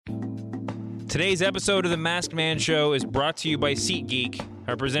Today's episode of The Masked Man Show is brought to you by SeatGeek,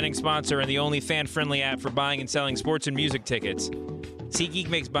 our presenting sponsor and the only fan-friendly app for buying and selling sports and music tickets. SeatGeek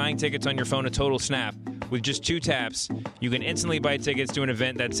makes buying tickets on your phone a total snap. With just 2 taps, you can instantly buy tickets to an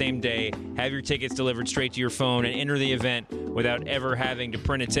event that same day, have your tickets delivered straight to your phone, and enter the event without ever having to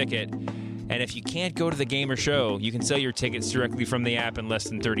print a ticket. And if you can't go to the game or show, you can sell your tickets directly from the app in less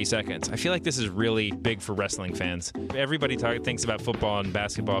than 30 seconds. I feel like this is really big for wrestling fans. Everybody thinks about football and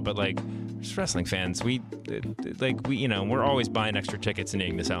basketball, but just wrestling fans, we're always buying extra tickets and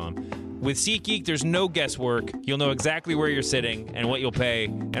needing to sell them. With SeatGeek, there's no guesswork. You'll know exactly where you're sitting and what you'll pay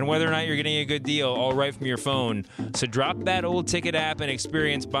and whether or not you're getting a good deal all right from your phone. So drop that old ticket app and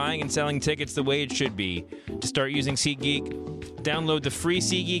experience buying and selling tickets the way it should be. To start using SeatGeek, download the free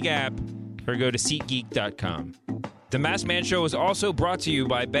SeatGeek app or go to SeatGeek.com. The Masked Man Show is also brought to you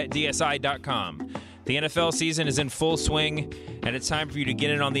by BetDSI.com. The NFL season is in full swing, and it's time for you to get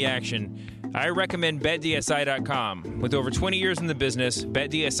in on the action. I recommend BetDSI.com. With over 20 years in the business,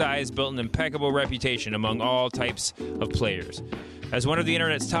 BetDSI has built an impeccable reputation among all types of players. As one of the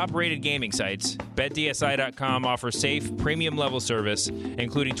internet's top-rated gaming sites, BetDSI.com offers safe, premium-level service,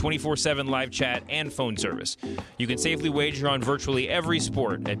 including 24/7 live chat and phone service. You can safely wager on virtually every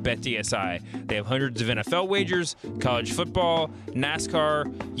sport at BetDSI. They have hundreds of NFL wagers, college football,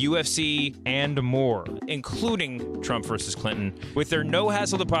 NASCAR, UFC, and more, including Trump versus Clinton. With their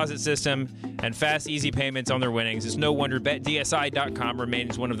no-hassle deposit system and fast, easy payments on their winnings, it's no wonder BetDSI.com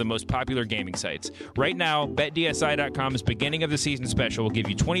remains one of the most popular gaming sites. Right now, BetDSI.com's beginning of the season special will give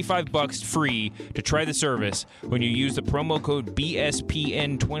you $25 free to try the service when you use the promo code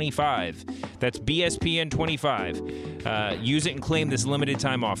BSPN25. That's BSPN25. Use it and claim this limited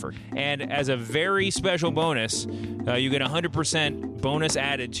time offer. And as a very special bonus, you get 100% bonus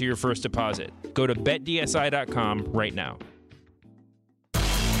added to your first deposit. Go to BetDSI.com right now.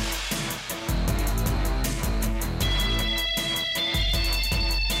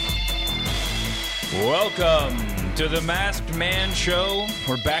 Welcome to the Masked Man Show.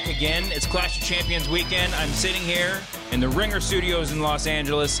 We're back again. It's Clash of Champions weekend. I'm sitting here in the Ringer Studios in Los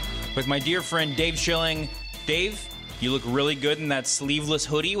Angeles with my dear friend Dave Schilling. Dave, you look really good in that sleeveless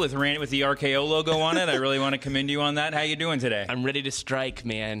hoodie with the RKO logo on it. I really want to commend you on that. How you doing today? I'm ready to strike,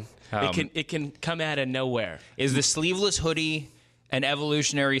 man. It can come out of nowhere. Is the sleeveless hoodie an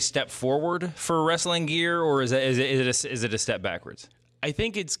evolutionary step forward for wrestling gear, or is it a step backwards? I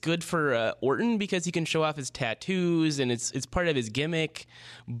think it's good for Orton because he can show off his tattoos and it's part of his gimmick.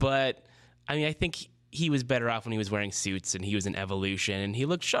 But I mean, I think he was better off when he was wearing suits and he was in Evolution and he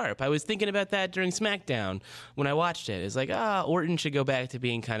looked sharp. I was thinking about that during SmackDown when I watched it. It's like, Orton should go back to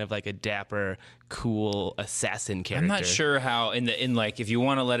being kind of like a dapper, cool assassin character. I'm not sure how if you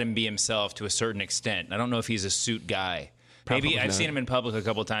want to let him be himself to a certain extent. I don't know if he's a suit guy. Maybe I've seen him in public a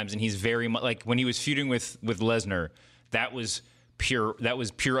couple times and he's very much like when he was feuding with Lesnar. That was pure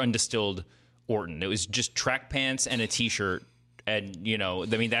undistilled Orton. It was just track pants and a t-shirt, and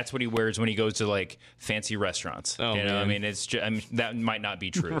that's what he wears when he goes to like fancy restaurants. Man. I mean, it's just, that might not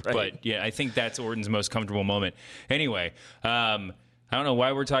be true, right. But yeah, I think that's Orton's most comfortable moment. Anyway, I don't know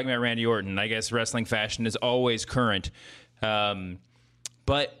why we're talking about Randy Orton. I guess wrestling fashion is always current,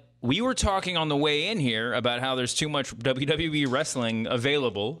 but we were talking on the way in here about how there's too much WWE wrestling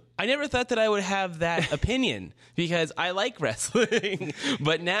available. I never thought that I would have that opinion because I like wrestling.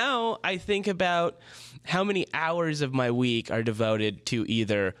 But now I think about how many hours of my week are devoted to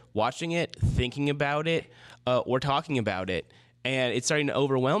either watching it, thinking about it, or talking about it. And it's starting to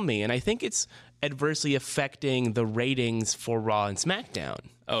overwhelm me. And I think it's adversely affecting the ratings for Raw and SmackDown.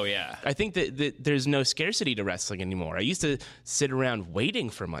 Oh, yeah. I think that there's no scarcity to wrestling anymore. I used to sit around waiting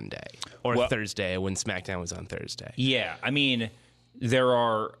for Monday or Thursday when SmackDown was on Thursday. Yeah. I mean,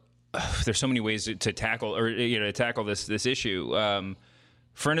 there's so many ways to tackle this issue.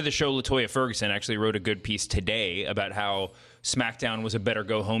 Friend of the show, LaToya Ferguson, actually wrote a good piece today about how SmackDown was a better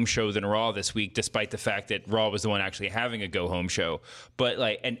go-home show than Raw this week, despite the fact that Raw was the one actually having a go-home show. But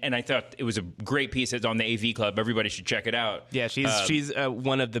and I thought it was a great piece. It's on the AV Club. Everybody should check it out. Yeah, she's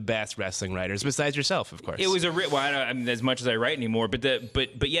one of the best wrestling writers, besides yourself, of course. It was I mean, as much as I write anymore, but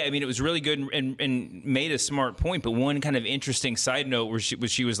yeah, I mean, it was really good and made a smart point. But one kind of interesting side note where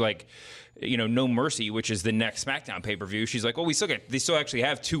she was like, No Mercy, which is the next SmackDown pay-per-view. She's like, they still actually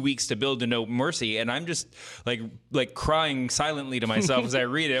have 2 weeks to build to No Mercy, and I'm just like crying silently to myself as I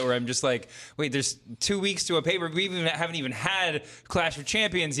read it, where I'm just like, wait, there's 2 weeks to a pay-per-view. We haven't even had Clash of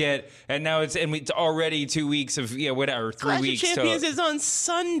Champions yet, and now it's already 2 weeks of 3 weeks. Clash of Champions is on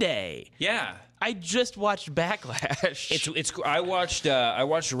Sunday. Yeah. I just watched Backlash. I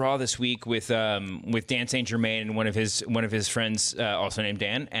watched Raw this week with Dan St. Germain and one of his friends, also named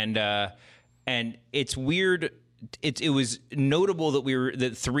Dan, and and it's weird. It was notable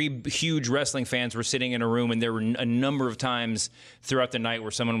that three huge wrestling fans were sitting in a room, and there were a number of times throughout the night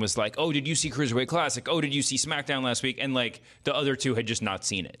where someone was like, "Oh, did you see Cruiserweight Classic? Oh, did you see SmackDown last week?" And like the other two had just not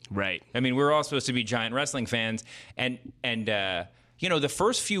seen it. Right. I mean, we're all supposed to be giant wrestling fans, and you know, the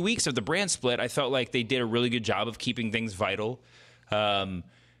first few weeks of the brand split, I felt like they did a really good job of keeping things vital. What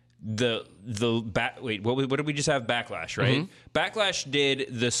did we just have? Backlash, right? Mm-hmm. Backlash did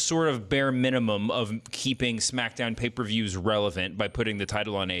the sort of bare minimum of keeping SmackDown pay-per-views relevant by putting the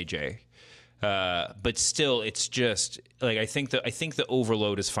title on AJ. But still, it's just like I think the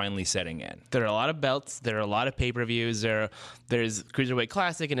overload is finally setting in. There are a lot of belts. There are a lot of pay-per-views. There's Cruiserweight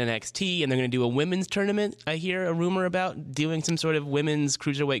Classic and NXT, and they're going to do a women's tournament. I hear a rumor about doing some sort of women's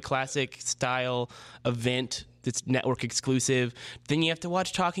Cruiserweight Classic style event that's network exclusive. Then you have to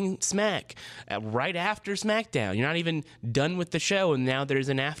watch Talking Smack right after SmackDown. You're not even done with the show, and now there's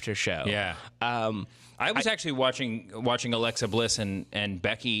an after show. Yeah. I was actually watching Alexa Bliss and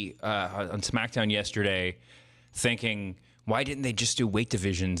Becky on SmackDown yesterday, thinking, why didn't they just do weight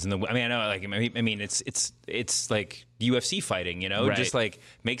divisions? I mean, it's like UFC fighting, you know, right. Just like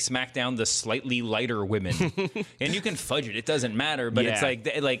make SmackDown the slightly lighter women, and you can fudge it; it doesn't matter. But it's like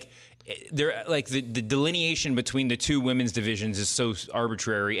they're like the delineation between the two women's divisions is so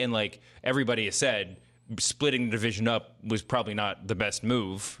arbitrary, and like everybody has said, splitting the division up was probably not the best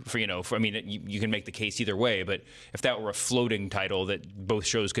move for, I mean, you can make the case either way, but if that were a floating title that both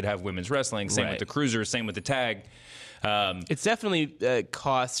shows could have women's wrestling, same with the cruiser, same with the tag. It's definitely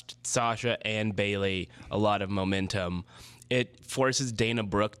cost Sasha and Bayley a lot of momentum. It forces Dana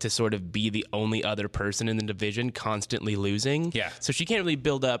Brooke to sort of be the only other person in the division constantly losing. Yeah. So she can't really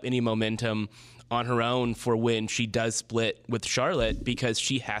build up any momentum on her own for when she does split with Charlotte, because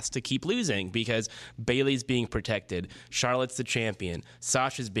she has to keep losing because Bayley's being protected. Charlotte's the champion.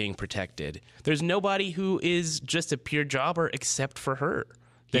 Sasha's being protected. There's nobody who is just a pure jobber except for her.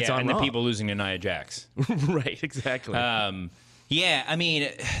 That's on the Raw. people losing to Nia Jax. Right, exactly. Yeah, I mean,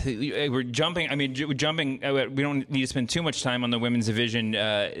 we're jumping. I mean, we don't need to spend too much time on the women's division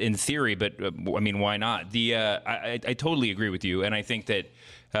in theory, but I mean, why not? I totally agree with you, and I think that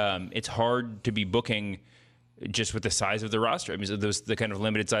it's hard to be booking just with the size of the roster. I mean, the kind of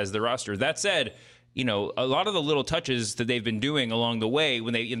limited size of the roster. That said, a lot of the little touches that they've been doing along the way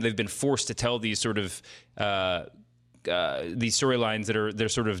when they've been forced to tell these sort of these storylines they're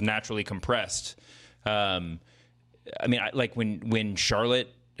sort of naturally compressed. I mean, like when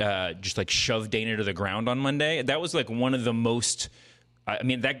Charlotte just like shoved Dana to the ground on Monday, that was like one of the most. I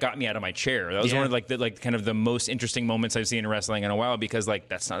mean, that got me out of my chair. That was one of kind of the most interesting moments I've seen in wrestling in a while, because like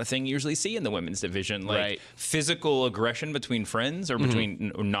that's not a thing you usually see in the women's division, like physical aggression between friends or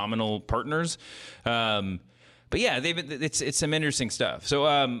between nominal partners. But yeah, it's some interesting stuff.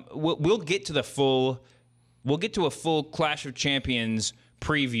 So we'll get to a full Clash of Champions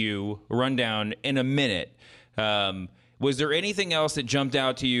preview rundown in a minute. Was there anything else that jumped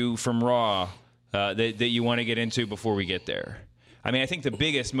out to you from Raw that you want to get into before we get there? I mean, I think the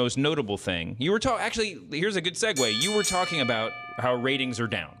biggest, most notable thing you were talking. Actually, here's a good segue. You were talking about how ratings are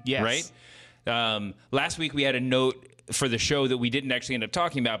down. Yes. Right. Last week we had a note for the show that we didn't actually end up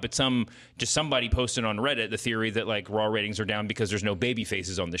talking about, but somebody posted on Reddit the theory that like Raw ratings are down because there's no baby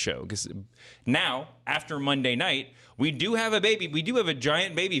faces on the show. Because now, after Monday night, we do have a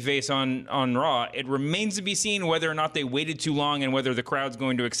giant baby face on Raw. It remains to be seen whether or not they waited too long and whether the crowd's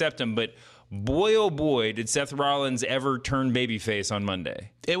going to accept him. But boy, oh boy, did Seth Rollins ever turn babyface on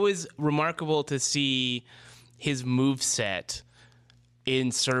Monday. It was remarkable to see his moveset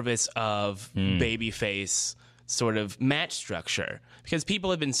in service of babyface sort of match structure, because people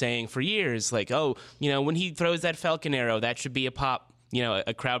have been saying for years, like, oh, when he throws that Falcon Arrow, that should be a pop,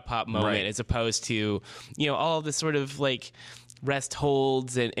 a crowd pop moment, as opposed to, all of the sort of like rest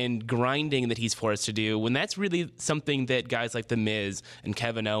holds and grinding that he's forced to do, when that's really something that guys like The Miz and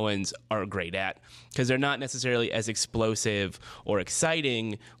Kevin Owens are great at, because they're not necessarily as explosive or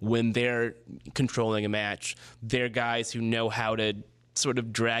exciting when they're controlling a match. They're guys who know how to sort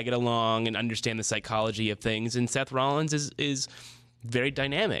of drag it along and understand the psychology of things, and Seth Rollins is very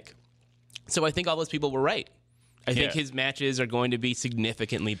dynamic. So I think all those people were right. I think his matches are going to be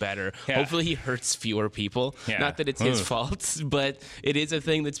significantly better. Yeah. Hopefully he hurts fewer people. Yeah. Not that it's his fault, but it is a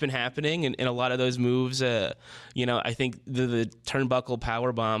thing that's been happening, and a lot of those moves, I think the turnbuckle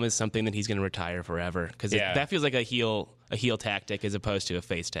power bomb is something that he's going to retire forever, because that feels like a heel tactic as opposed to a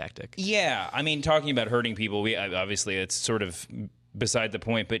face tactic. Yeah, I mean, talking about hurting people, obviously it's sort of beside the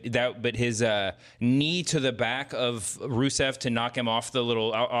point. But his knee to the back of Rusev to knock him off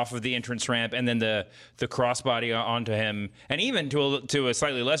of the entrance ramp, and then the crossbody onto him, and even to a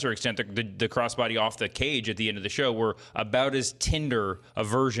slightly lesser extent the crossbody off the cage at the end of the show were about as tender a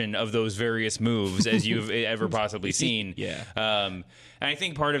version of those various moves as you've ever possibly seen. Yeah. And I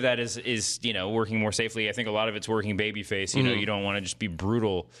think part of that is working more safely. I think a lot of it's working babyface. You don't want to just be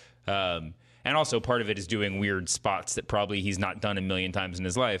brutal. And also part of it is doing weird spots that probably he's not done a million times in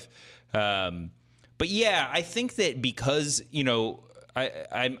his life. But yeah, I think that because,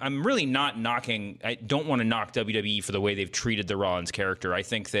 I'm really not knocking. I don't want to knock WWE for the way they've treated the Rollins character. I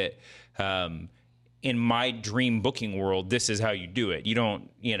think that in my dream booking world, this is how you do it. You don't,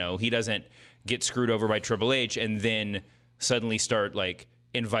 he doesn't get screwed over by Triple H and then suddenly start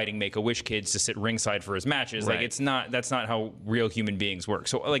inviting Make-A-Wish kids to sit ringside for his matches. Right. That's not how real human beings work.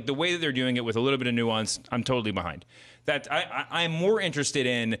 So the way that they're doing it with a little bit of nuance, I'm totally behind. That I'm more interested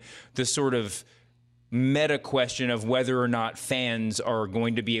in the sort of meta question of whether or not fans are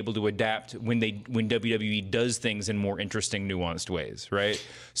going to be able to adapt when WWE does things in more interesting, nuanced ways, right?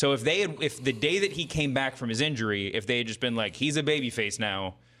 So if the day that he came back from his injury, if they had just been like, he's a babyface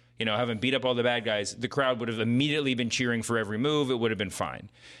now, having beat up all the bad guys, the crowd would have immediately been cheering for every move. It would have been fine.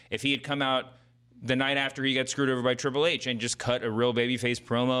 If he had come out the night after he got screwed over by Triple H and just cut a real babyface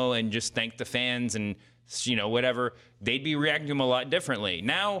promo and just thanked the fans and, whatever, they'd be reacting to him a lot differently.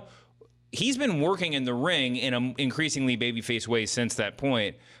 Now, he's been working in the ring in an increasingly babyface way since that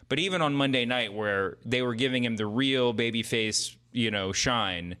point. But even on Monday night where they were giving him the real babyface,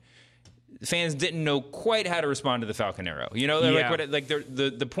 shine, fans didn't know quite how to respond to the Falcon Arrow.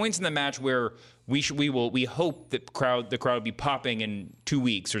 The points in the match where we hope that the crowd will be popping in 2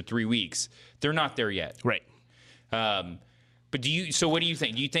 weeks or 3 weeks. They're not there yet. Right. But what do you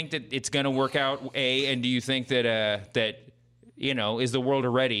think? Do you think that it's going to work out? And do you think that is the world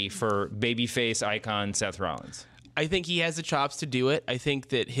ready for babyface icon Seth Rollins? I think he has the chops to do it. I think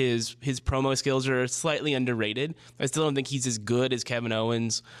that his promo skills are slightly underrated. I still don't think he's as good as Kevin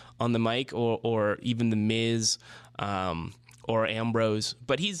Owens on the mic or even The Miz or Ambrose,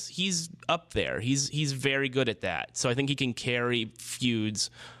 but he's up there. He's very good at that. So I think he can carry feuds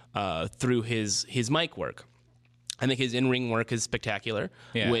through his mic work. I think his in-ring work is spectacular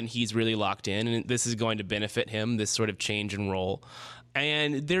when he's really locked in, and this is going to benefit him, this sort of change in role.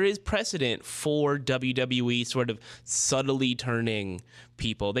 And there is precedent for WWE sort of subtly turning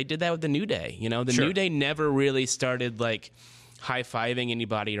people. They did that with the New Day. New Day never really started high-fiving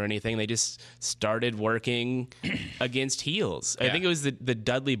anybody or anything. They just started working against heels. I think it was the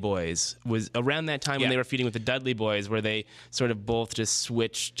Dudley Boys was around that time when they were feuding with the Dudley Boys where they sort of both just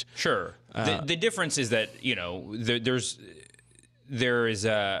switched. Sure. The difference is that,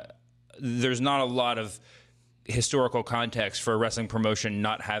 there's not a lot of historical context for a wrestling promotion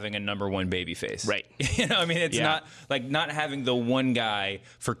not having a number one babyface. Right. It's not not having the one guy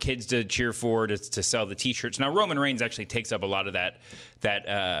for kids to cheer for to sell the t-shirts. Now Roman Reigns actually takes up a lot of that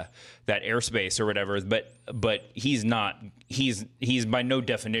airspace or whatever, but he's by no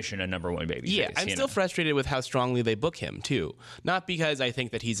definition a number one babyface. Yeah, I'm still frustrated with how strongly they book him too. Not because I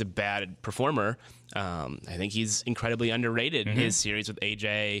think that he's a bad performer. I think he's incredibly underrated. His series with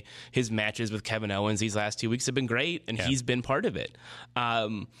AJ, his matches with Kevin Owens these last 2 weeks have been great, and he's been part of it.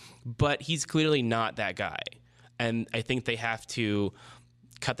 But he's clearly not that guy. And I think they have to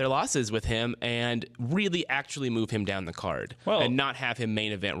cut their losses with him and really actually move him down the card and not have him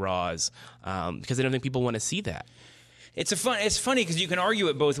main event Raws because I don't think people want to see that. It's funny because you can argue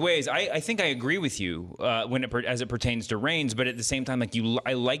it both ways. I think I agree with you as it pertains to Reigns, but at the same time,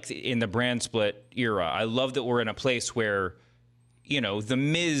 I like in the brand split era. I love that we're in a place where, the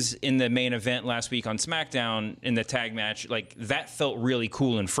Miz in the main event last week on SmackDown in the tag match, that felt really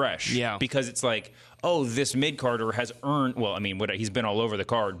cool and fresh. Yeah, because it's this mid-carder has earned. Well, he's been all over the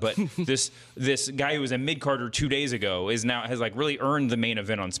card, but this guy who was a mid-carder 2 days ago has really earned the main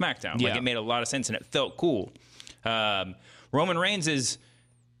event on SmackDown. Yeah. It made a lot of sense and it felt cool. Roman Reigns is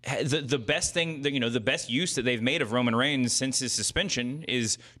the best thing, the best use that they've made of Roman Reigns since his suspension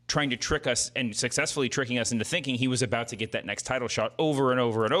is trying to trick us and successfully tricking us into thinking he was about to get that next title shot over and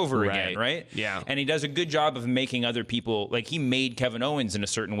over and over again, right? Yeah. And he does a good job of making other people, he made Kevin Owens in a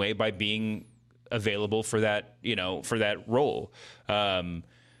certain way by being available for that, for that role. But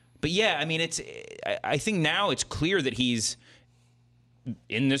yeah, I think now it's clear that he's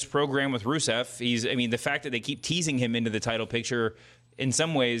in this program with Rusev. The fact that they keep teasing him into the title picture in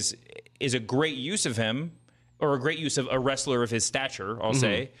some ways is a great use of him, or a great use of a wrestler of his stature, I'll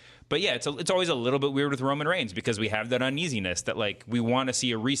say. But yeah, it's always a little bit weird with Roman Reigns because we have that uneasiness that we want to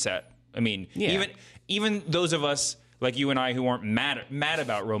see a reset. Even those of us like you and I who aren't mad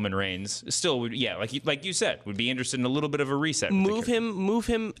about Roman Reigns still would, yeah, like you said, would be interested in a little bit of a reset. Move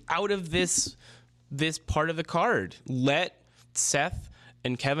him out of this part of the card. Let Seth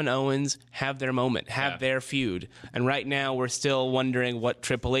and Kevin Owens have their moment, have their feud. And right now we're still wondering what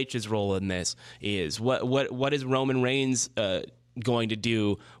Triple H's role in this is. What is Roman Reigns going to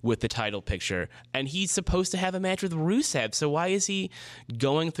do with the title picture? And he's supposed to have a match with Rusev, so why is he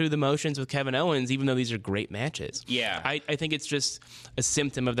going through the motions with Kevin Owens, even though these are great matches? Yeah. I think it's just a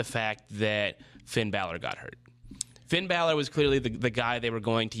symptom of the fact that Finn Balor got hurt. Finn Balor was clearly the guy they were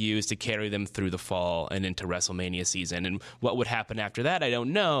going to use to carry them through the fall and into WrestleMania season. And what would happen after that, I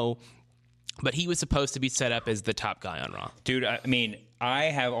don't know. But he was supposed to be set up as the top guy on Raw. Dude, I mean, I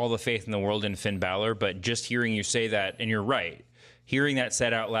have all the faith in the world in Finn Balor, but just hearing you say that, and you're right, hearing that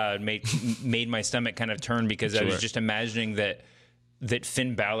said out loud made my stomach kind of turn, because I was just imagining that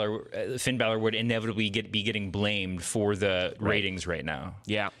Finn Balor would inevitably be getting blamed for the ratings right now.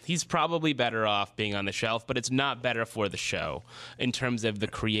 Yeah, he's probably better off being on the shelf, but it's not better for the show in terms of the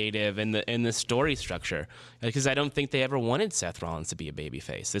creative and the story structure. Because I don't think they ever wanted Seth Rollins to be a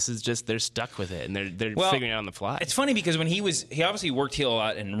babyface. This is just, they're stuck with it, and they're figuring it out on the fly. It's funny because when he obviously worked heel a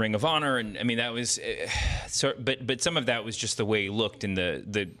lot in Ring of Honor, and I mean that was, but some of that was just the way he looked, and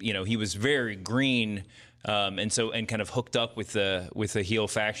he was very green. And kind of hooked up with the heel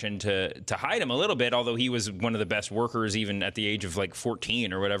faction to hide him a little bit, although he was one of the best workers even at the age of like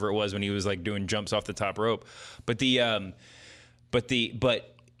 14 or whatever it was when he was like doing jumps off the top rope. But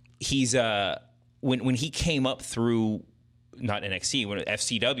he's when he came up through, not NXT, when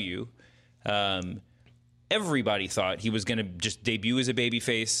FCW, everybody thought he was going to just debut as a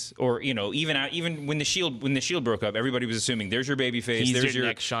babyface, or even when the Shield broke up, everybody was assuming there's your babyface. There's your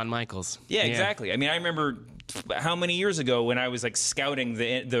next Shawn Michaels. Yeah, exactly. I mean, I remember how many years ago when I was like scouting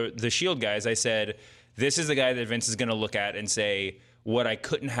the Shield guys, I said, this is the guy that Vince is going to look at and say, what I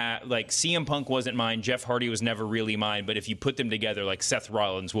couldn't have, like CM Punk wasn't mine, Jeff Hardy was never really mine, but if you put them together, like Seth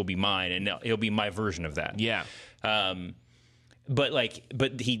Rollins will be mine, and he'll be my version of that. Yeah.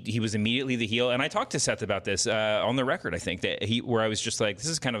 But he was immediately the heel, and I talked to Seth about this on the record. I think that where I was just like, this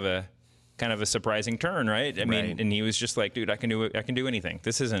is kind of a surprising turn, right? I mean, and he was just like, dude, I can do anything.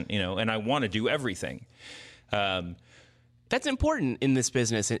 This isn't, and I want to do everything. That's important in this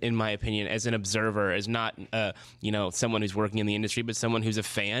business, in my opinion, as an observer, as not someone who's working in the industry, but someone who's a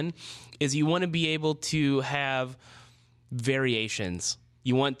fan. Is you want to be able to have variations.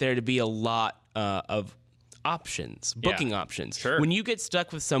 You want there to be a lot of options, booking options. Sure. When you get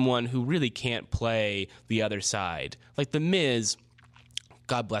stuck with someone who really can't play the other side, like The Miz,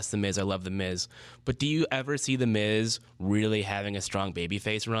 God bless The Miz, I love The Miz, but do you ever see The Miz really having a strong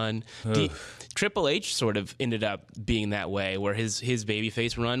babyface run? Triple H sort of ended up being that way, where his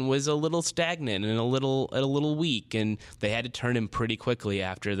babyface run was a little stagnant and a little weak, and they had to turn him pretty quickly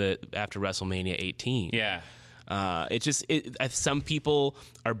after WrestleMania 18. Yeah. Some people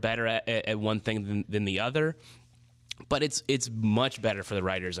are better at one thing than the other, but it's much better for the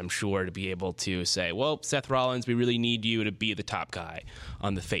writers, I'm sure, to be able to say, well, Seth Rollins, we really need you to be the top guy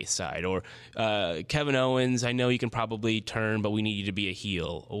on the face side, or Kevin Owens, I know you can probably turn, but we need you to be a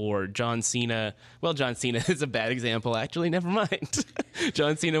heel, or John Cena. Well, John Cena is a bad example, actually. Never mind.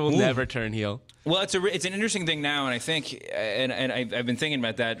 John Cena will never turn heel. Well, it's an interesting thing now, and I think, and I've been thinking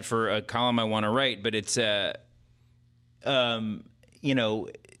about that for a column I want to write, but it's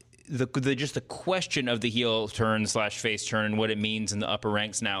just the question of the heel turn / face turn and what it means in the upper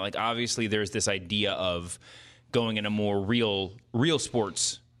ranks now. Like, obviously there's this idea of going in a more real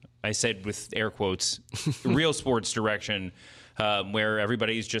sports, I said with air quotes, real sports direction, where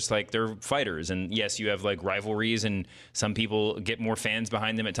everybody's just like, they're fighters. And yes, you have like rivalries, and some people get more fans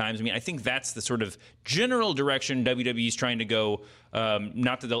behind them at times. I mean, I think that's the sort of general direction WWE's trying to go.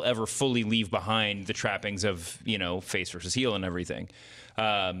 Not that they'll ever fully leave behind the trappings of, face versus heel and everything.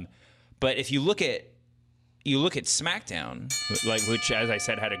 But if you look at SmackDown, which, as I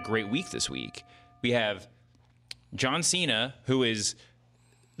said, had a great week this week, we have John Cena, who is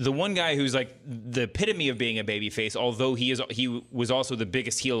the one guy who's like the epitome of being a babyface, although he was also the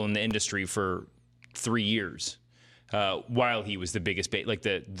biggest heel in the industry for 3 years, while he was the biggest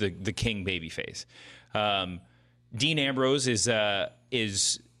the king babyface. Dean Ambrose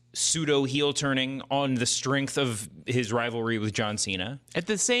is pseudo heel turning on the strength of his rivalry with John Cena. At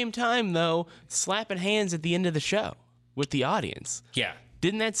the same time, though, slapping hands at the end of the show with the audience. Yeah.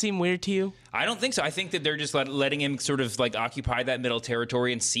 Didn't that seem weird to you? I don't think so. I think that they're just letting him sort of like occupy that middle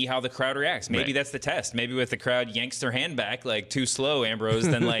territory and see how the crowd reacts. Maybe that's the test. Maybe if the crowd yanks their hand back like too slow, Ambrose,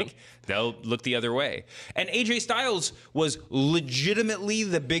 then like they'll look the other way. And AJ Styles was legitimately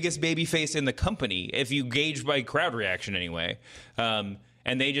the biggest babyface in the company, if you gauge by crowd reaction anyway. And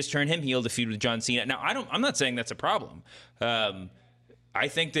they just turned him heel to feud with John Cena. Now I'm not saying that's a problem. I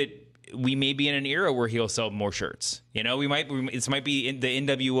think that we may be in an era where he'll sell more shirts. You know, it might be in the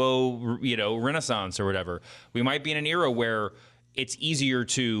NWO, Renaissance or whatever. We might be in an era where it's easier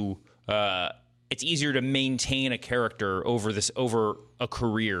to maintain a character over a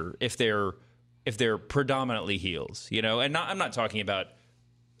career if they're predominantly heels. You know, and I'm not talking about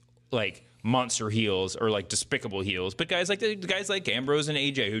like monster heels or like despicable heels, but guys like Ambrose and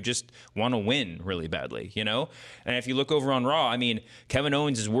AJ who just want to win really badly, you know? And if you look over on Raw, I mean, Kevin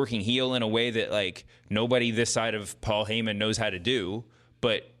Owens is working heel in a way that like nobody this side of Paul Heyman knows how to do,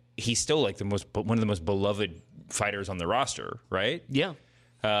 but he's still like one of the most beloved fighters on the roster, right? Yeah.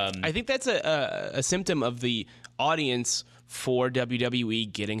 I think that's a symptom of the audience for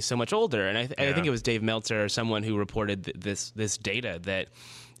WWE getting so much older. And I think it was Dave Meltzer or someone who reported this data that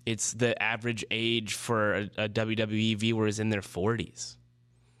it's the average age for a WWE viewer is in their 40s.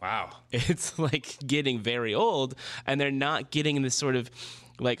 Wow. It's like getting very old, and they're not getting this sort of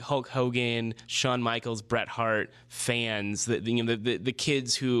like Hulk Hogan, Shawn Michaels, Bret Hart fans, the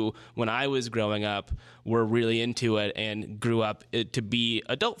kids who, when I was growing up, were really into it and grew up to be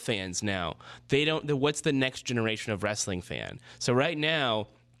adult fans now. What's the next generation of wrestling fan? So right now,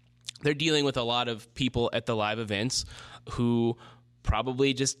 they're dealing with a lot of people at the live events who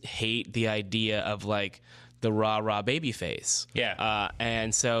probably just hate the idea of like the raw babyface. Yeah.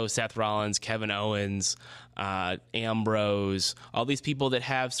 And so Seth Rollins, Kevin Owens, Ambrose, all these people that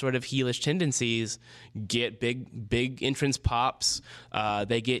have sort of heelish tendencies get big entrance pops.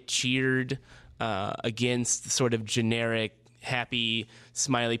 They get cheered against sort of generic, happy,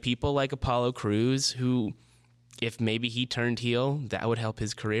 smiley people like Apollo Crews, who, if maybe he turned heel, that would help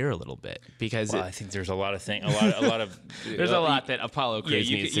his career a little bit. Because I think there's a lot of things, a lot of there's a lot that Apollo Crews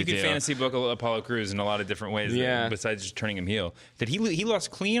needs to do. You could fantasy book Apollo Crews in a lot of different ways. Besides just turning him heel. Did he lost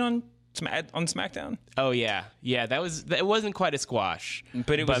clean on SmackDown? Oh yeah. It wasn't quite a squash,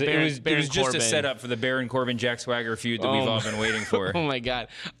 but it was just a setup for the Baron Corbin Jack Swagger feud that we've all been waiting for. Oh my God,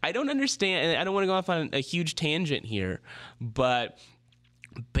 I don't understand, and I don't want to go off on a huge tangent here, but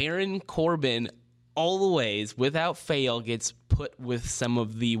Baron Corbin always, without fail, gets put with some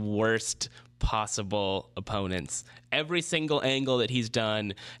of the worst possible opponents. Every single angle that he's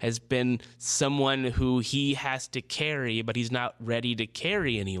done has been someone who he has to carry, but he's not ready to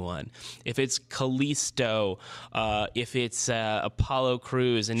carry anyone. If it's Kalisto, if it's Apollo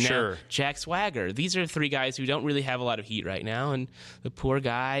Crews, and now Jack Swagger. These are three guys who don't really have a lot of heat right now, and the poor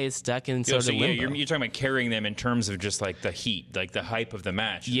guy is stuck in sort of limbo. You're talking about carrying them in terms of just like the heat, like the hype of the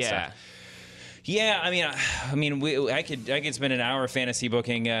match. And stuff. Yeah, I mean, I could spend an hour fantasy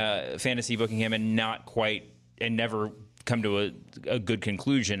booking him and never come to a good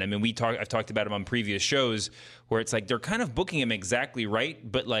conclusion. I mean, I've talked about him on previous shows where it's like they're kind of booking him exactly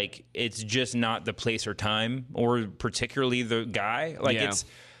right, but like it's just not the place or time, or particularly the guy. Like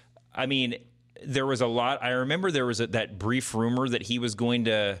I mean, there was a lot. I remember there was that brief rumor that he was going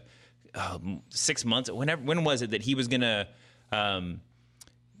to 6 months. When was it that he was going to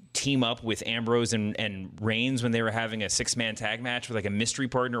team up with Ambrose and Reigns when they were having a 6-man tag match with like a mystery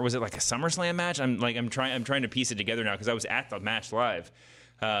partner? Was it like a SummerSlam match? I'm trying to piece it together now because I was at the match live.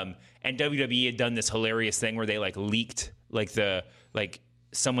 And WWE had done this hilarious thing where they like leaked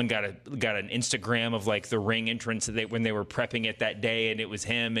someone got an Instagram of like the ring entrance when they were prepping it that day, and it was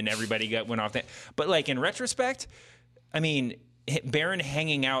him, and everybody went off that. But like in retrospect, I mean, Baron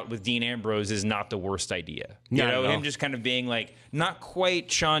hanging out with Dean Ambrose is not the worst idea. You know, him just kind of being like, not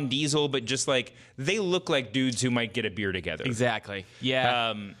quite Shawn Diesel, but just like, they look like dudes who might get a beer together. Exactly.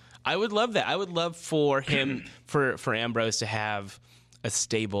 Yeah. I would love that. I would love for him, for Ambrose to have a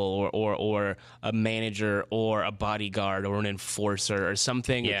stable or a manager or a bodyguard or an enforcer or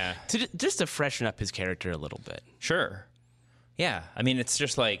something. Yeah. Just to freshen up his character a little bit. Sure. Yeah. I mean, it's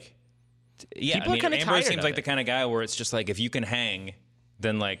just like, people are kind of tired. Ambrose seems like the kind of guy where it's just like, if you can hang,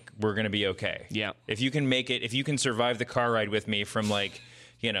 then like we're gonna be okay. Yeah. If you can make it, if you can survive the car ride with me from like,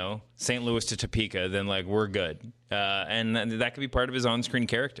 St. Louis to Topeka, then like we're good. And that could be part of his on-screen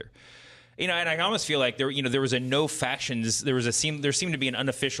character. And I almost feel like there was a no factions. There seemed to be an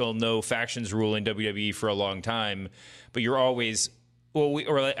unofficial no factions rule in WWE for a long time, but you're always Well,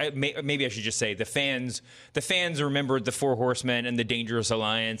 maybe I should just say the fans remembered the Four Horsemen and the Dangerous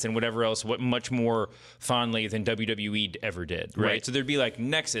Alliance and whatever else much more fondly than WWE ever did, right? So there'd be like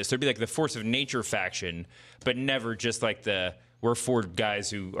Nexus, there'd be like the Force of Nature faction, but never just like we're four guys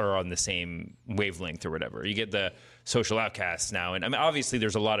who are on the same wavelength or whatever. You get the social outcasts now, and I mean obviously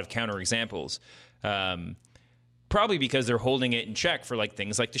there's a lot of counterexamples. Probably because they're holding it in check for like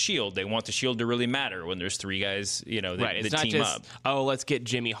things like the Shield. They want the Shield to really matter when there's three guys, that It's not team just, up. Oh, let's get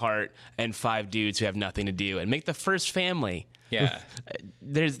Jimmy Hart and 5 dudes who have nothing to do and make the first family. Yeah.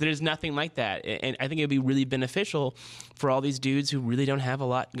 There's nothing like that. And I think it would be really beneficial for all these dudes who really don't have a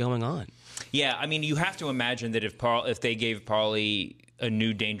lot going on. Yeah, I mean, you have to imagine that if they gave Paulie a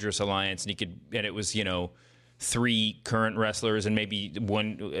new Dangerous Alliance and it was, 3 current wrestlers and maybe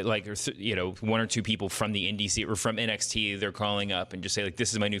one or two people from the indie scene or from NXT they're calling up and just say like,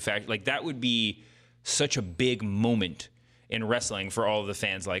 this is my new faction. Like that would be such a big moment in wrestling for all of the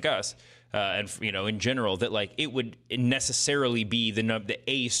fans like us. And in general, that like it would necessarily be the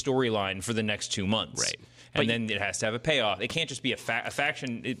A storyline for the next 2 months. Right. And then it has to have a payoff. It can't just be a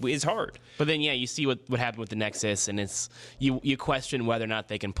faction. It is hard. But then, you see what happened with the Nexus, and it's you question whether or not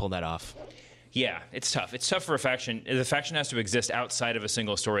they can pull that off. Yeah, it's tough. It's tough for a faction. The faction has to exist outside of a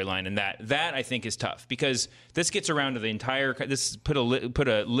single storyline, and that I think is tough because this gets around to the entire. This put a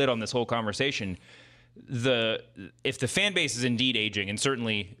lid on this whole conversation. If the fan base is indeed aging, and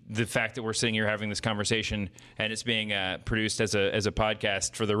certainly the fact that we're sitting here having this conversation and it's being produced as a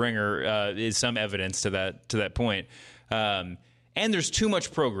podcast for The Ringer is some evidence to that point. And there's too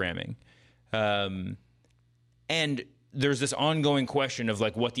much programming, and there's this ongoing question of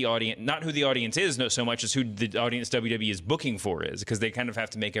like what the audience, not who the audience is, no so much as who the audience WWE is booking for is, because they kind of have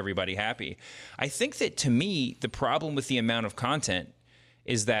to make everybody happy. I think that to me, the problem with the amount of content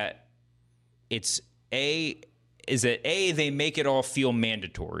is that they make it all feel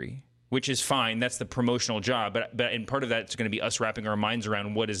mandatory, which is fine. That's the promotional job. But and part of that's going to be us wrapping our minds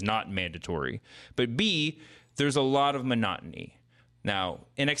around what is not mandatory. But B, there's a lot of monotony. Now,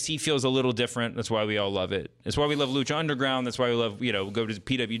 NXT feels a little different. That's why we all love it. That's why we love Lucha Underground. That's why we love, go to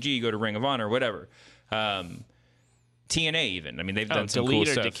PWG, go to Ring of Honor, whatever. TNA even. I mean, they've done some cool Delete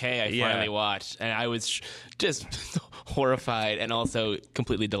or stuff. Decay I finally watched, and I was just horrified and also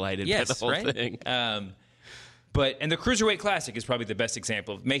completely delighted by the whole thing. And the Cruiserweight Classic is probably the best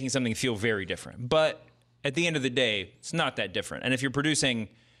example of making something feel very different. But at the end of the day, it's not that different. And if you're producing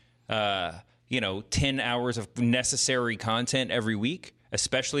 10 hours of necessary content every week,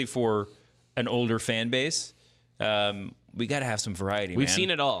 especially for an older fan base, we got to have some variety. We've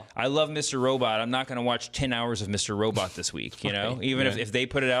seen it all. I love Mr. Robot. I'm not going to watch 10 hours of Mr. Robot this week, even if they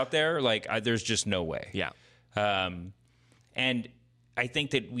put it out there, there's just no way. Yeah. And I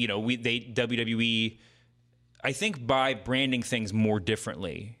think that, WWE, I think by branding things more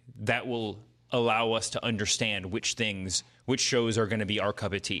differently, that will allow us to understand which shows are going to be our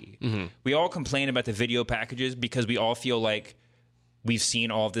cup of tea. Mm-hmm. We all complain about the video packages because we all feel like we've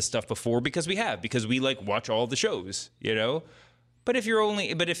seen all of this stuff before because we watch all the shows, But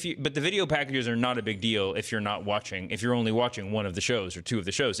the video packages are not a big deal if you're only watching one of the shows or two of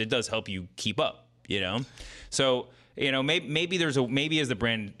the shows. It does help you keep up, So, maybe as the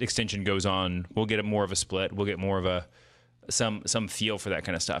brand extension goes on, we'll get more of a split. We'll get more of some feel for that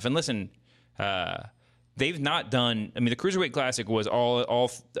kind of stuff. And listen, they've not done. I mean, the Cruiserweight Classic was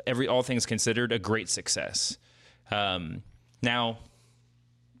all things considered a great success. Now,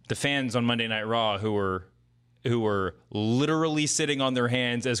 the fans on Monday Night Raw who were literally sitting on their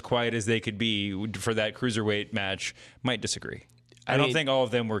hands as quiet as they could be for that Cruiserweight match might disagree. I don't think all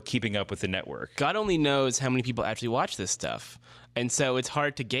of them were keeping up with the network. God only knows how many people actually watch this stuff. And so it's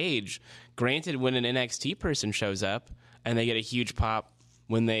hard to gauge. Granted, when an NXT person shows up and they get a huge pop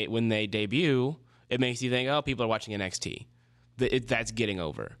when they debut, it makes you think, oh, people are watching NXT. That's getting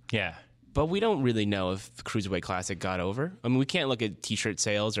over. Yeah. But we don't really know if the Cruiserweight Classic got over. I mean, we can't look at T-shirt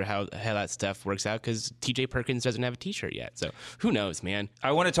sales or how that stuff works out because TJ Perkins doesn't have a T-shirt yet. So who knows, man?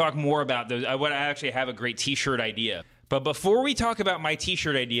 I want to talk more about those. I actually have a great T-shirt idea. But before we talk about my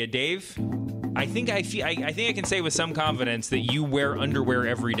T-shirt idea, Dave, I think I can say with some confidence that you wear underwear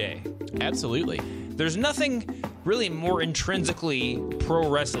every day. Absolutely. There's nothing really more intrinsically pro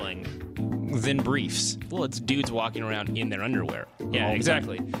wrestling than briefs. Well, it's dudes walking around in their underwear. Yeah,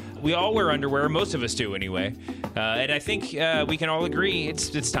 exactly. We all wear underwear. Most of us do anyway. And I think we can all agree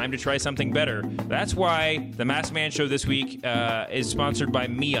it's time to try something better. That's why the Masked Man Show this week is sponsored by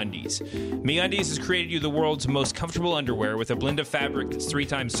MeUndies. MeUndies has created you the world's most comfortable underwear with a blend of fabric that's 3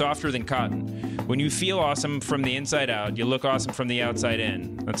 times softer than cotton. When you feel awesome from the inside out, you look awesome from the outside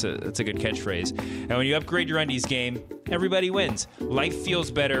in. That's a good catchphrase. And when you upgrade your undies game, everybody wins. Life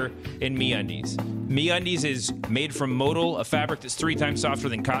feels better in MeUndies. MeUndies is made from modal, a fabric that's 3 times softer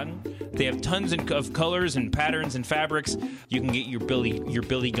than cotton. They have tons of colors and patterns and fabrics. You can get your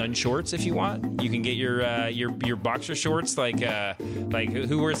Billy Gunn shorts if you want. You can get your boxer shorts like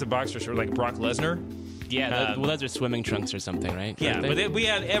who wears the boxer short, like Brock Lesnar. Yeah, those are swimming trunks or something, right? Yeah, but we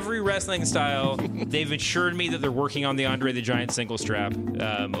have every wrestling style. They've assured me that they're working on the Andre the Giant single strap.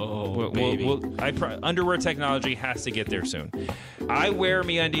 Underwear technology has to get there soon. I wear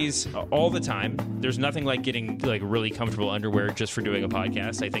MeUndies all the time. There's nothing like getting like really comfortable underwear just for doing a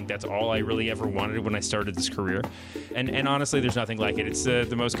podcast. I think that's all I really ever wanted when I started this career. And honestly, there's nothing like it. It's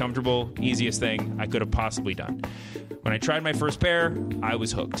the most comfortable, easiest thing I could have possibly done. When I tried my first pair, I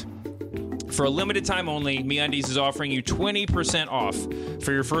was hooked. For a limited time only, MeUndies is offering you 20% off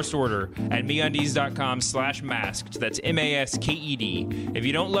for your first order at MeUndies.com/masked. That's MASKED. If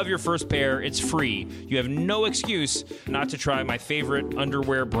you don't love your first pair, it's free. You have no excuse not to try my favorite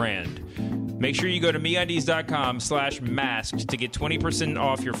underwear brand. Make sure you go to MeUndies.com/masked to get 20%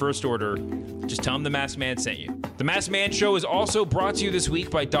 off your first order. Just tell them the Masked Man sent you. The Masked Man Show is also brought to you this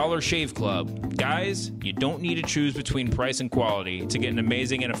week by Dollar Shave Club. Guys, you don't need to choose between price and quality to get an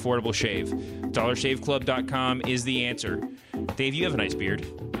amazing and affordable shave. DollarShaveClub.com is the answer. Dave, you have a nice beard.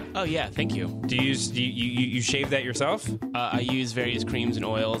 Oh yeah, thank you. Do you shave that yourself? I use various creams and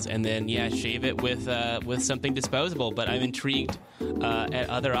oils, and then shave it with something disposable. But I'm intrigued at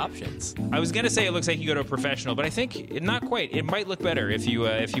other options. I was gonna say it looks like you go to a professional, but I think not quite. It might look better if you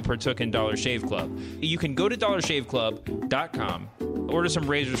partook in Dollar Shave Club. You can go to DollarShaveClub.com, order some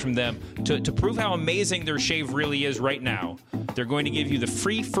razors from them to prove how amazing their shave really is right now. They're going to give you the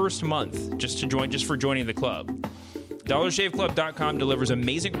free first month just for joining the club. DollarShaveClub.com delivers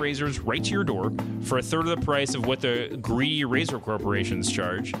amazing razors right to your door for a third of the price of what the greedy razor corporations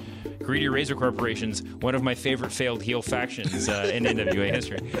charge. Greedy razor corporations, one of my favorite failed heel factions in NWA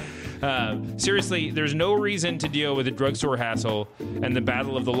history. Seriously, there's no reason to deal with a drugstore hassle and the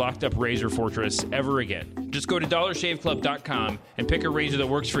battle of the locked-up razor fortress ever again. Just go to DollarShaveClub.com and pick a razor that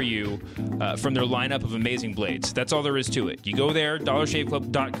works for you from their lineup of amazing blades. That's all there is to it. You go there,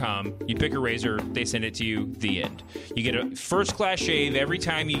 DollarShaveClub.com, you pick a razor, they send it to you, the end. You get a first-class shave every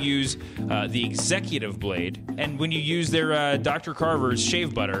time you use the executive blade, and when you use their Dr. Carver's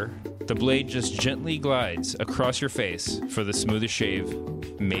shave butter, the blade just gently glides across your face for the smoothest shave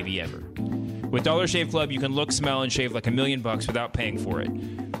maybe ever. With Dollar Shave Club, you can look, smell, and shave like $1 million without paying for it.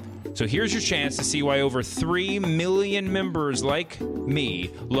 So here's your chance to see why over 3 million members like me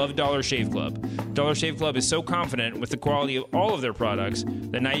love Dollar Shave Club. Dollar Shave Club is so confident with the quality of all of their products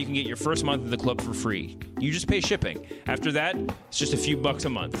that now you can get your first month of the club for free. You just pay shipping. After that, it's just a few bucks a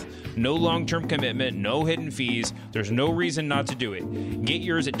month. No long-term commitment, no hidden fees. There's no reason not to do it. Get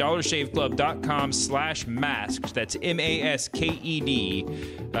yours at DollarShaveClub.com/masked. That's MASKED.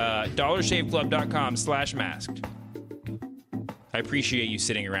 DollarShaveClub.com/masked. I appreciate you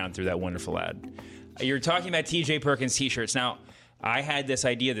sitting around through that wonderful ad. You're talking about TJ Perkins t-shirts. Now, I had this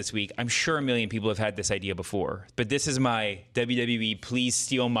idea this week. I'm sure a million people have had this idea before, but this is my WWE please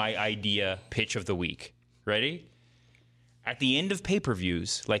steal my idea pitch of the week. Ready? At the end of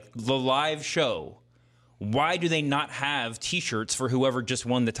pay-per-views, like the live show, why do they not have t-shirts for whoever just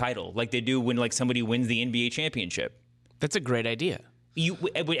won the title, like they do when like somebody wins the NBA championship? That's a great idea.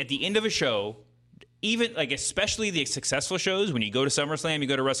 At the end of a show, even like especially the successful shows, when you go to SummerSlam, you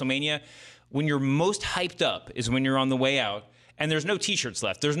go to WrestleMania, when you're most hyped up is when you're on the way out, and there's no t-shirts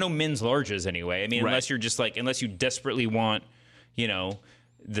left. There's no men's larges anyway. I mean, right. unless you desperately want,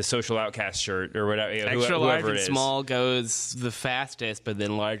 the Social Outcast shirt or whatever. Extra large and small goes the fastest, but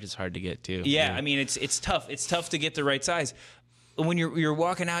then large is hard to get to. Yeah, I mean it's tough. It's tough to get the right size. When you're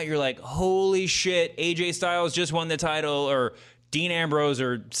walking out, you're like, holy shit, AJ Styles just won the title, or Dean Ambrose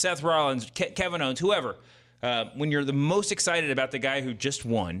or Seth Rollins, Kevin Owens, whoever. When you're the most excited about the guy who just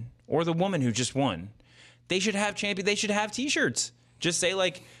won or the woman who just won, they should have They should have T-shirts. Just say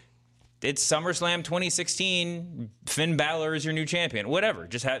like, it's SummerSlam 2016. Finn Balor is your new champion. Whatever.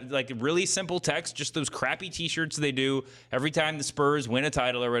 Just have like really simple text. Just those crappy T-shirts they do every time the Spurs win a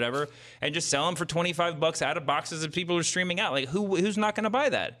title or whatever, and just sell them for $25 out of boxes that people are streaming out. Like who's not going to buy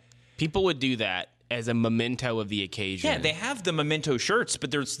that? People would do that as a memento of the occasion. Yeah, they have the memento shirts,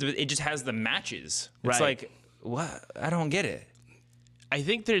 but it just has the matches. It's like, what? I don't get it. I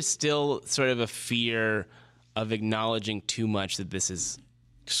think there's still sort of a fear of acknowledging too much that this is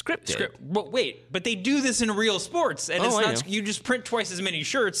Scripted. But wait, but they do this in real sports, and it's I not. know. You just print twice as many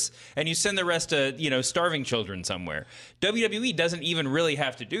shirts, and you send the rest to starving children somewhere. WWE doesn't even really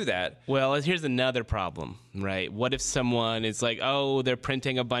have to do that. Well, here's another problem, right? What if someone is like, oh, they're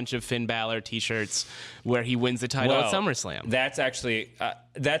printing a bunch of Finn Balor T-shirts where he wins the title at SummerSlam? That's actually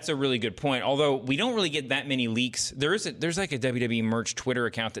that's a really good point. Although we don't really get that many leaks. There's like a WWE merch Twitter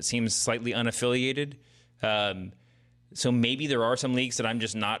account that seems slightly unaffiliated. So maybe there are some leaks that I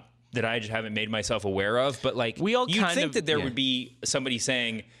just haven't made myself aware of. But like, you'd think that there would be somebody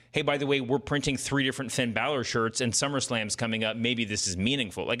saying, hey, by the way, we're printing 3 different Finn Balor shirts and SummerSlam's coming up. Maybe this is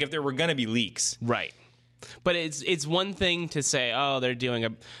meaningful. Like if there were going to be leaks. Right. But it's one thing to say, oh, they're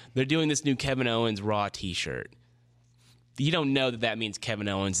doing this new Kevin Owens Raw T-shirt. You don't know that means Kevin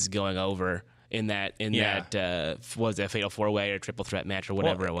Owens is going over in that was it a Fatal 4-Way or Triple Threat match or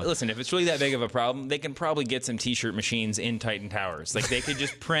whatever it was. Listen, if it's really that big of a problem, they can probably get some T-shirt machines in Titan Towers. Like they could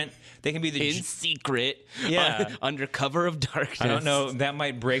just print. They can be the in secret, under cover of darkness. I don't know. That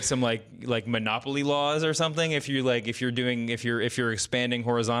might break some like monopoly laws or something. If you're expanding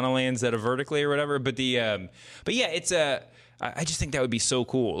horizontally instead of vertically or whatever. But I just think that would be so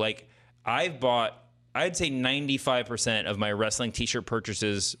cool. Like I'd say 95% of my wrestling T-shirt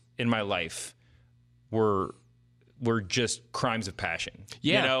purchases in my life were just crimes of passion.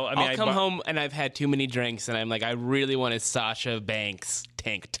 Yeah, I'll come home and I've had too many drinks, and I'm like, I really want a Sasha Banks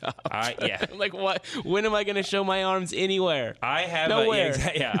tank top. I'm like, what? When am I going to show my arms anywhere? I have nowhere.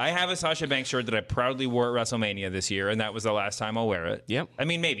 I have a Sasha Banks shirt that I proudly wore at WrestleMania this year, and that was the last time I'll wear it. Yep. I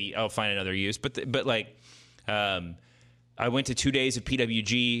mean, maybe I'll find another use, but I went to 2 days of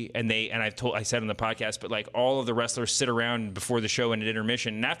PWG, and I said on the podcast, but like all of the wrestlers sit around before the show and at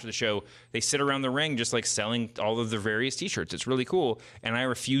intermission, and after the show, they sit around the ring just like selling all of their various T-shirts. It's really cool, and I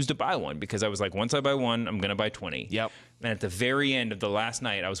refused to buy one because I was like, once I buy one, I'm going to buy 20. Yep. And at the very end of the last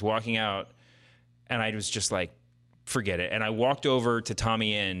night, I was walking out, and I was just like, forget it. And I walked over to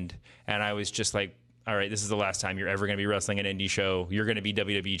Tommy End, and I was just like, all right, this is the last time you're ever going to be wrestling an indie show. You're going to be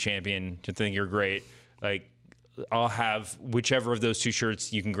WWE champion. You think you're great. Like, I'll have whichever of those 2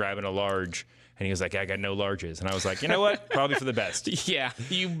 shirts you can grab in a large. And he was like, I got no larges. And I was like, you know what? Probably for the best. Yeah,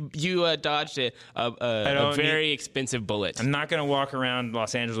 you dodged a very expensive bullet. I'm not going to walk around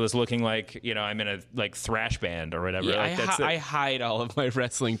Los Angeles looking like, I'm in a thrash band or whatever. Yeah, like, I hide all of my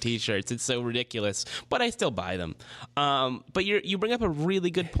wrestling T-shirts. It's so ridiculous, but I still buy them. But you bring up a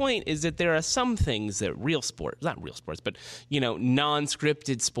really good point, is that there are some things that not real sports, but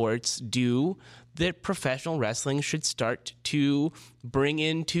non-scripted sports do that professional wrestling should start to bring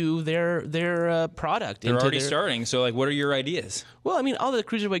into their product. They're already starting. So, like, what are your ideas? Well, I mean, all the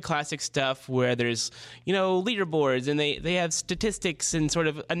Cruiserweight Classic stuff where there's, leaderboards and they have statistics and sort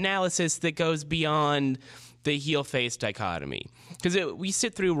of analysis that goes beyond the heel-face dichotomy. Because we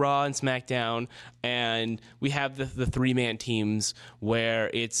sit through Raw and SmackDown, and we have the 3-man teams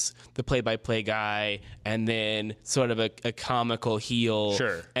where it's the play-by-play guy, and then sort of a comical heel,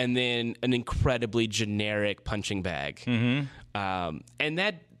 sure, and then an incredibly generic punching bag. Mm-hmm. And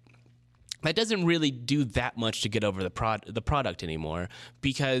that doesn't really do that much to get over the product anymore,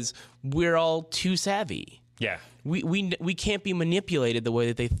 because we're all too savvy. Yeah. We can't be manipulated the way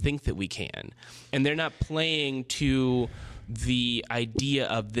that they think that we can. And they're not playing to the idea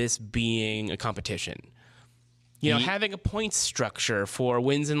of this being a competition. Having a points structure for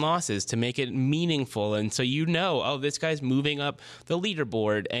wins and losses to make it meaningful. And so this guy's moving up the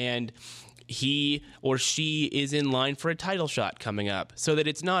leaderboard, and he or she is in line for a title shot coming up, so that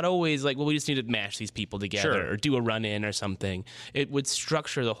it's not always like, well, we just need to mash these people together, sure, or do a run-in or something. It would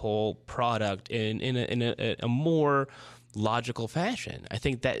structure the whole product in a more logical fashion. I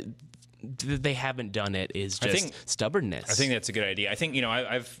think that they haven't done it is just stubbornness. I think that's a good idea. I think,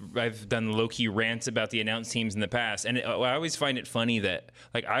 I've done low-key rants about the announced teams in the past, and I always find it funny that,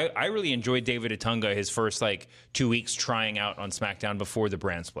 like, I really enjoyed David Otunga his first, 2 weeks trying out on SmackDown before the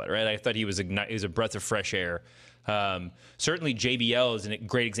brand split, right? I thought he was a breath of fresh air. Certainly JBL is a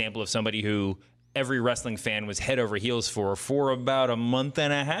great example of somebody who every wrestling fan was head over heels for about a month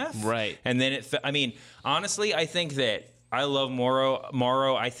and a half. Right. And then honestly, I think that I love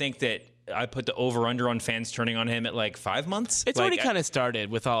Morrow. I think that I put the over-under on fans turning on him at 5 months. It's already kind of started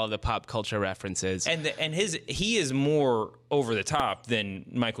with all of the pop culture references. And he is more over the top than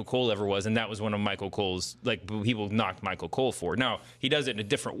Michael Cole ever was, and that was one of Michael Cole's, people knocked Michael Cole for. Now, he does it in a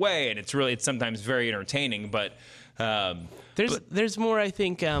different way, and it's sometimes very entertaining, but there's more, I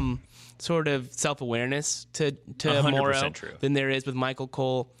think, sort of self-awareness to Morrow than there is with Michael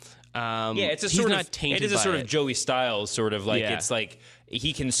Cole. It's a he's sort not of tainted. It is a by sort of Joey Styles sort of it's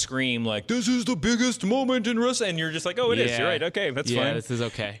he can scream like, "This is the biggest moment in wrestling," and you're just like, "Oh, it is. You're right. Okay, that's fine." Yeah, this is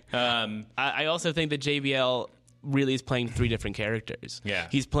okay. I also think that JBL really is playing 3 different characters. Yeah.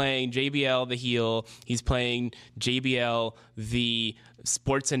 He's playing JBL the heel. He's playing JBL the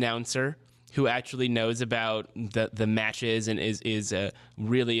sports announcer who actually knows about the matches and is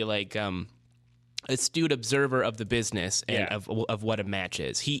really like astute observer of the business and of what a match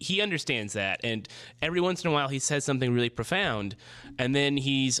is. He understands that, and every once in a while he says something really profound, and then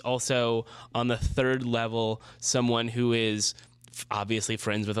he's also on the third level someone who is obviously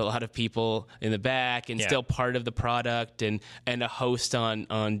friends with a lot of people in the back and still part of the product and a host on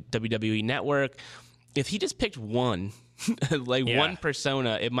WWE Network. If he just picked one one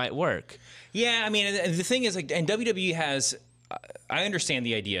persona, it might work. Yeah, I mean, the thing is, like, and WWE has, I understand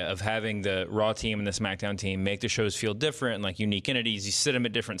the idea of having the Raw team and the SmackDown team make the shows feel different and like unique entities. You sit them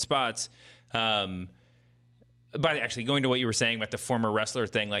at different spots. But actually, going to what you were saying about the former wrestler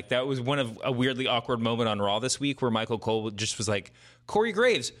thing, like that was one of a weirdly awkward moment on Raw this week where Michael Cole just was like, "Corey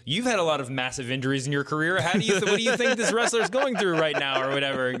Graves, you've had a lot of massive injuries in your career. How do you what do you think this wrestler's going through right now, or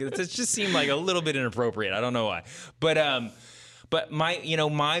whatever?" It just seemed like a little bit inappropriate. I don't know why, but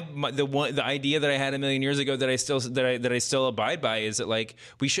the idea that I had a million years ago that I still abide by is that like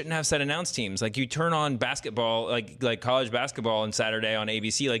we shouldn't have set announce teams. Like you turn on basketball, like college basketball on Saturday on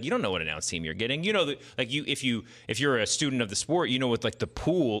ABC, like you don't know what announce team you're getting. You know, if you're a student of the sport, you know what like the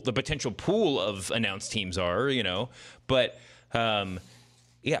potential pool of announce teams are. You know, but.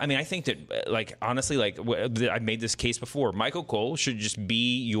 Yeah, I mean, I think that, like, honestly, like, I've made this case before. Michael Cole should just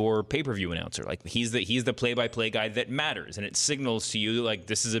be your pay-per-view announcer. Like, he's the play-by-play guy that matters, and it signals to you like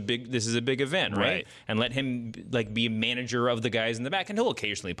this is a big event, right? And let him like be a manager of the guys in the back, and he'll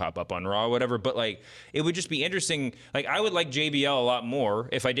occasionally pop up on Raw or whatever. But like, it would just be interesting. Like, I would like JBL a lot more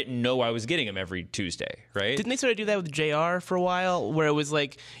if I didn't know I was getting him every Tuesday, right? Didn't they sort of do that with JR for a while, where it was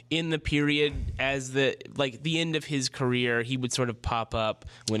like in the period as the end of his career, he would sort of pop up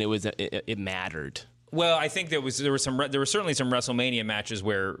when it mattered. Well, I think there were certainly some WrestleMania matches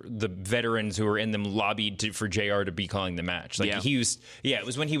where the veterans who were in them lobbied for JR to be calling the match. Like it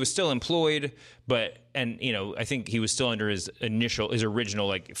was when he was still employed, I think he was still under his original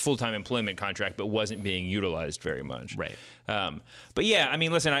like full-time employment contract, but wasn't being utilized very much. Right. But yeah, I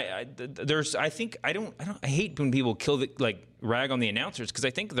mean, listen, I hate when people rag on the announcers because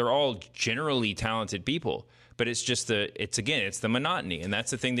I think they're all generally talented people. But it's just it's the monotony, and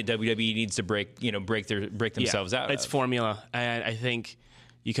that's the thing that WWE needs to break themselves out of. It's formula, and I think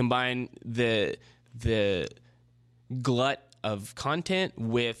you combine the glut of content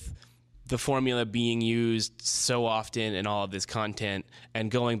with the formula being used so often in all of this content, and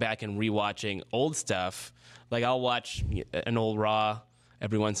going back and rewatching old stuff. Like I'll watch an old Raw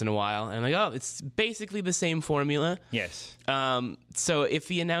every once in a while, and I'm like, oh, it's basically the same formula. Yes. So if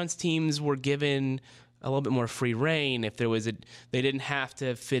the announce teams were given a little bit more free reign, if there was they didn't have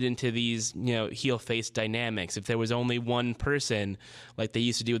to fit into these, heel face dynamics. If there was only one person, like they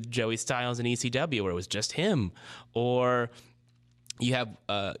used to do with Joey Styles and ECW, where it was just him, or you have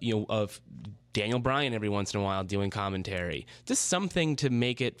of Daniel Bryan every once in a while doing commentary, just something to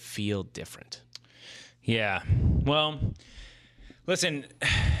make it feel different. Yeah. Well, listen,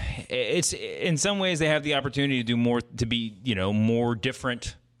 it's in some ways they have the opportunity to do more, to be more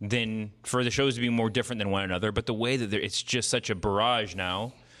different. Than for the shows to be more different than one another, but the way that it's just such a barrage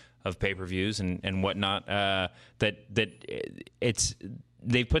now of pay-per-views and whatnot that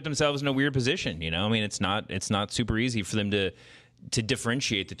they've put themselves in a weird position. I mean, it's not super easy for them to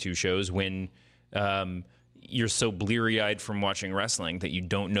differentiate the two shows when you're so bleary-eyed from watching wrestling that you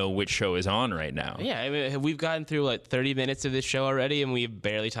don't know which show is on right now. Yeah, I mean, we've gotten through like 30 minutes of this show already, and we've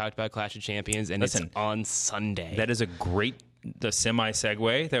barely talked about Clash of Champions, and it's on Sunday. That is the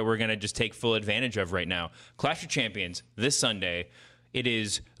semi-segue that we're going to just take full advantage of right now. Clash of Champions, this Sunday. It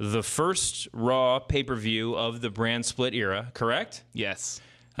is the first Raw pay-per-view of the brand split era, correct? Yes.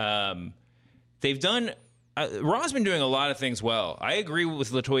 They've done... Raw's been doing a lot of things well. I agree with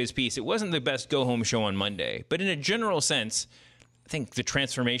LaToya's piece. It wasn't the best go-home show on Monday. But in a general sense, I think the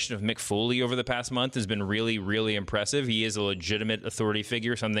transformation of Mick Foley over the past month has been really, really impressive. He is a legitimate authority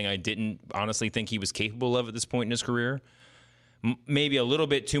figure, something I didn't honestly think he was capable of at this point in his career. Maybe a little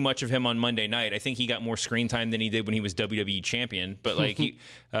bit too much of him on Monday night. I think he got more screen time than he did when he was WWE champion. But like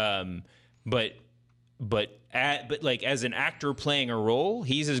but as an actor playing a role,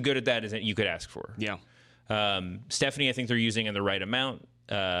 he's as good at that as you could ask for. Yeah. Stephanie, I think they're using in the right amount.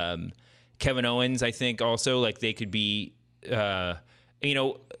 Kevin Owens, I think also like they could be. Dan,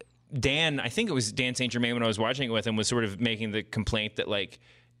 I think it was Dan St. Germain when I was watching it with him was sort of making the complaint that like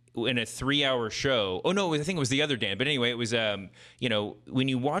in a 3-hour show. Oh no, I think it was the other Dan. But anyway, it was when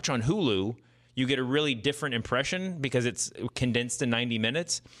you watch on Hulu, you get a really different impression because it's condensed to 90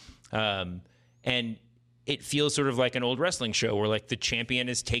 minutes, and it feels sort of like an old wrestling show where like the champion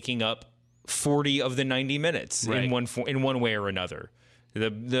is taking up 40 of the 90 minutes in one way or another.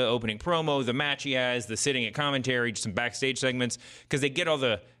 The opening promo, the match he has, the sitting at commentary, some backstage segments, because they get all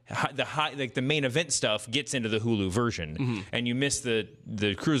the main event stuff gets into the Hulu version, and you miss the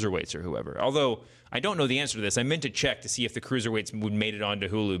cruiserweights or whoever. Although I don't know the answer to this, I meant to check to see if the cruiserweights would made it onto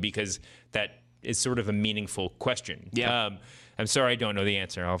Hulu because that is sort of a meaningful question. Yeah, I'm sorry I don't know the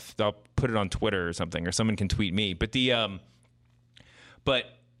answer. I'll put it on Twitter or something, or someone can tweet me. But but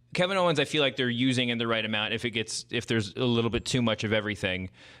Kevin Owens, I feel like they're using in the right amount. If there's a little bit too much of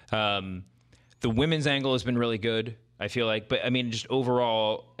everything, the women's angle has been really good, I feel like. But I mean, just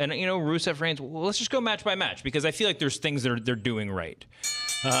overall, and Rusev Reigns. Well, let's just go match by match because I feel like there's things that they're doing right.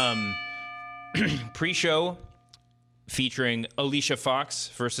 Pre-show featuring Alicia Fox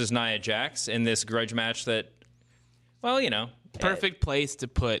versus Nia Jax in this grudge match that, perfect place to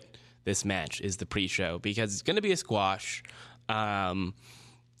put this match is the pre-show because it's going to be a squash.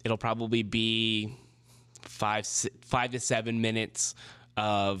 It'll probably be 5 to 7 minutes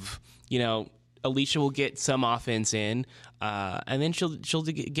of, Alicia will get some offense in, and then she'll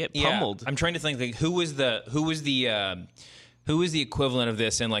get pummeled. Yeah, I'm trying to think like who was the equivalent of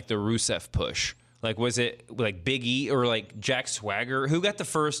this in like the Rusev push? Like was it like Big E or like Jack Swagger? Who got the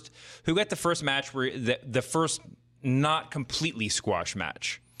first match where the first not completely squash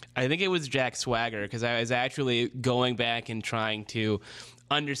match? I think it was Jack Swagger because I was actually going back and trying to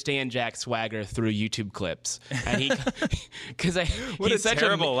understand Jack Swagger through YouTube clips, and he's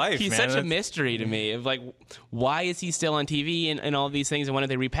such a mystery to me. Of like, why is he still on TV and all these things, and why don't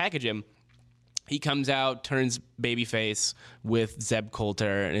they repackage him? He comes out, turns babyface with Zeb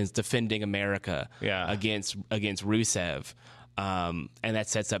Coulter, and is defending America against Rusev. And that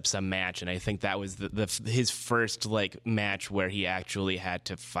sets up some match, and I think that was his first like match where he actually had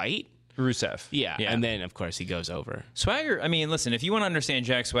to fight Rusev. Yeah, and then of course he goes over. Swagger, I mean, listen, if you want to understand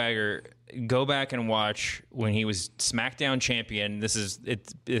Jack Swagger, go back and watch when he was SmackDown champion. This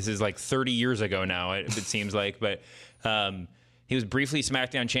is like 30 years ago now, it seems like, but he was briefly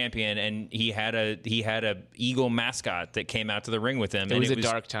SmackDown champion, and he had a eagle mascot that came out to the ring with him. It was a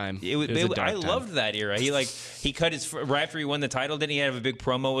dark time. I loved that era. He cut his right after he won the title. Didn't he have a big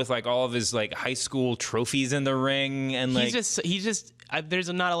promo with like all of his like high school trophies in the ring? And like he's just there's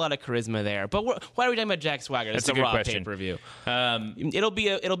not a lot of charisma there. But why are we talking about Jack Swagger? That's a good Raw question. Pay-per-view. It'll be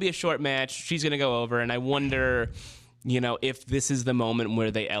a short match. She's gonna go over, and I wonder, if this is the moment where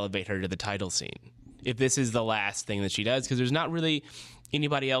they elevate her to the title scene. If this is the last thing that she does, because there's not really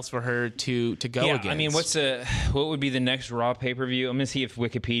anybody else for her to go against. I mean, what would be the next Raw pay-per-view? I'm going to see if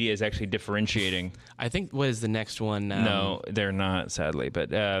Wikipedia is actually differentiating. I think, what is the next one? No, they're not, sadly.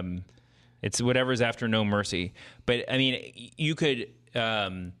 But it's whatever's after No Mercy. But, I mean, you could...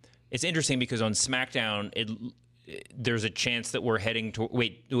 it's interesting because on SmackDown, there's a chance that we're heading to...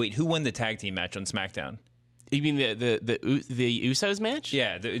 Wait, who won the tag team match on SmackDown? You mean the Usos match?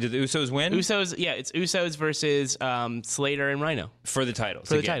 Yeah, the Usos win? Usos, yeah, it's Usos versus Slater and Rhino. For the titles.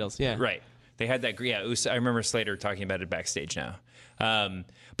 For the titles, yeah. Right. They had that, I remember Slater talking about it backstage now.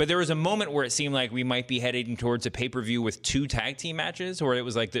 But there was a moment where it seemed like we might be heading towards a pay-per-view with 2 tag team matches, where it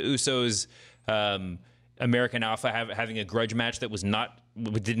was like the Usos, American Alpha having a grudge match that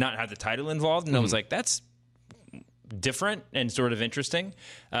did not have the title involved. And I was like, that's different and sort of interesting.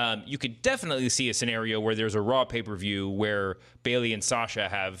 You could definitely see a scenario where there's a Raw pay-per-view where Bayley and Sasha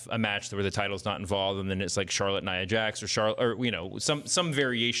have a match where the title's not involved, and then it's like Charlotte, Nia Jax, or some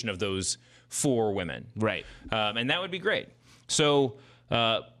variation of those 4 women, right? And that would be great. So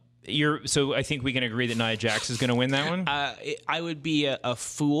I think we can agree that Nia Jax is going to win that one. I would be a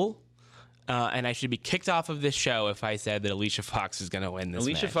fool. And I should be kicked off of this show if I said that Alicia Fox is going to win this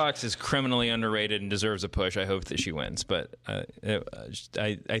Alicia match. Fox is criminally underrated and deserves a push. I hope that she wins, but I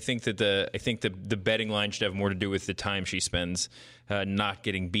think that the betting line should have more to do with the time she spends not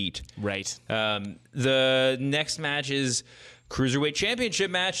getting beat. Right. The next match is Cruiserweight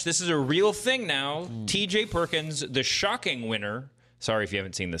Championship match. This is a real thing now. T.J. Perkins, the shocking winner. Sorry if you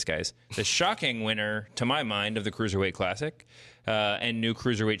haven't seen this, guys. The shocking winner, to my mind, of the Cruiserweight Classic. And new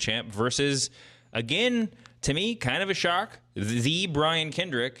Cruiserweight champ versus, again, to me, kind of a shock. The Brian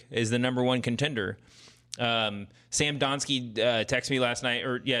Kendrick is the number 1 contender. Sam Donsky texted me last night,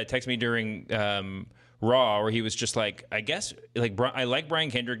 texted me during Raw, where he was just like, I guess, like, I like Brian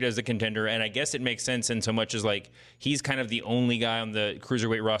Kendrick as a contender, and I guess it makes sense in so much as, like, he's kind of the only guy on the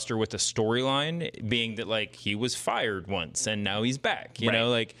cruiserweight roster with a storyline, being that, like, he was fired once and now he's back. You know,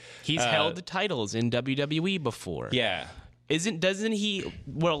 like, he's held the titles in WWE before. Yeah. Doesn't he?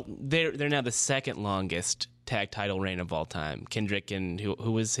 Well, they're now the second longest tag title reign of all time. Kendrick and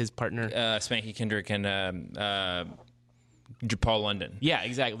who was his partner? Spanky Kendrick and Paul London. Yeah,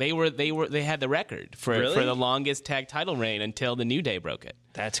 exactly. They had the record for the longest tag title reign until the New Day broke it.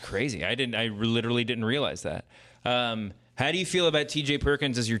 That's crazy. I literally didn't realize that. How do you feel about TJ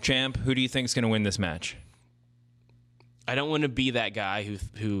Perkins as your champ? Who do you think is going to win this match? I don't want to be that guy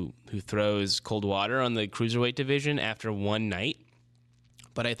who throws cold water on the cruiserweight division after one night.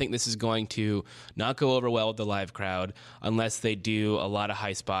 But I think this is going to not go over well with the live crowd unless they do a lot of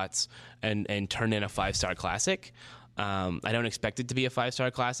high spots and turn in a 5-star classic. I don't expect it to be a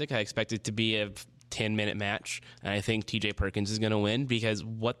 5-star classic. I expect it to be a 10-minute match, and I think TJ Perkins is going to win, because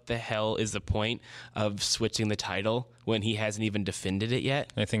what the hell is the point of switching the title when he hasn't even defended it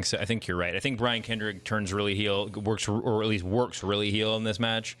yet? I think so. I think you're right. I think Brian Kendrick turns really heel, works really heel in this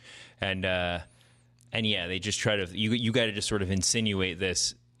match, and yeah, they just try to you got to just sort of insinuate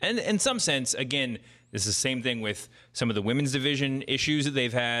this, and in some sense, again, this is the same thing with some of the women's division issues that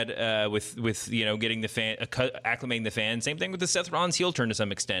they've had with getting the fan, acclimating the fans. Same thing with the Seth Rollins heel turn to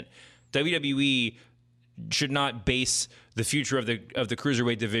some extent. WWE should not base the future of the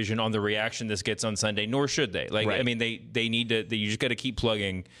cruiserweight division on the reaction this gets on Sunday, nor should they. Like, right. I mean, they need to. You just got to keep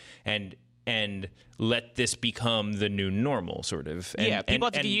plugging and let this become the new normal, sort of. And, people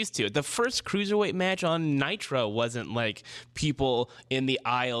have to get used to it. The first cruiserweight match on Nitro wasn't like people in the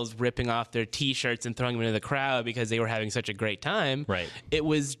aisles ripping off their T-shirts and throwing them into the crowd because they were having such a great time. Right. It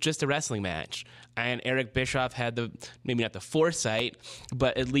was just a wrestling match. And Eric Bischoff had maybe not the foresight,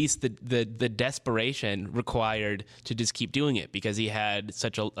 but at least the desperation required to just keep doing it, because he had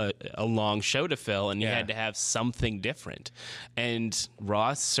such a long show to fill, and he had to have something different. And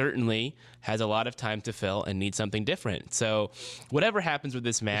Ross certainly has a lot of time to fill and needs something different. So whatever happens with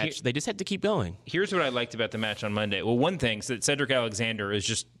this match, they just have to keep going. Here's what I liked about the match on Monday. Well, one thing is that Cedric Alexander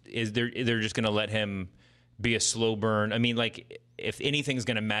is they're just going to let him be a slow burn. I mean, like, if anything's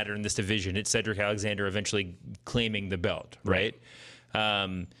going to matter in this division, it's Cedric Alexander eventually claiming the belt, right?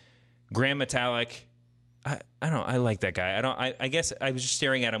 Graham Metalik, I don't know. I like that guy. I guess I was just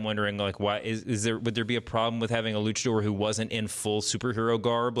staring at him, wondering, like, why would there be a problem with having a luchador who wasn't in full superhero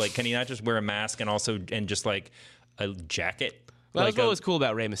garb? Like, can he not just wear a mask and just like a jacket? Well, what was cool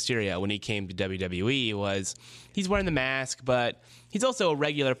about Rey Mysterio when he came to WWE was he's wearing the mask, but he's also a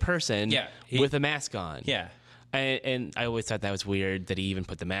regular person with a mask on. Yeah. And I always thought that was weird that he even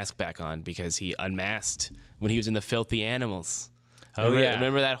put the mask back on, because he unmasked when he was in the Filthy Animals.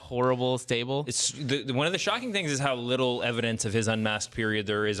 Remember that horrible stable? It's one of the shocking things is how little evidence of his unmasked period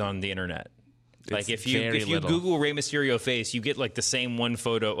there is on the internet. Like, if you Google Rey Mysterio face, you get like the same one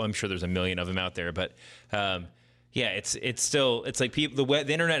photo. Well, I'm sure there's a million of them out there, but it's still, it's like people,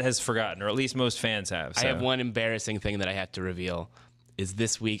 the internet has forgotten, or at least most fans have. So. I have one embarrassing thing that I have to reveal. Is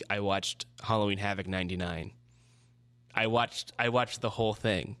this week I watched Halloween Havoc 99. I watched the whole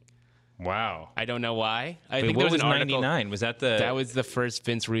thing. Wow. I don't know why. I think there was an article. 99? Was that That was the first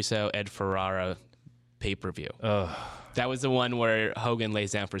Vince Russo, Ed Ferrara pay-per-view. That was the one where Hogan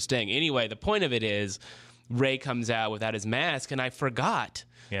lays down for Sting. Anyway, the point of it is Ray comes out without his mask, and I forgot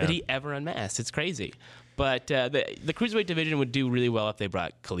that he ever unmasked. It's crazy. But the Cruiserweight division would do really well if they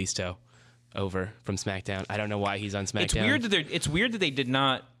brought Kalisto over from SmackDown. I don't know why he's on SmackDown. It's weird that they did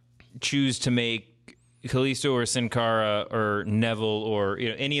not choose to make Kalisto or Sin Cara or Neville or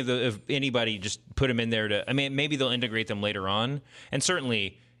anybody, just put him in there to. I mean, maybe they'll integrate them later on. And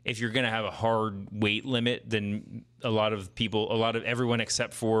certainly, if you're going to have a hard weight limit, then everyone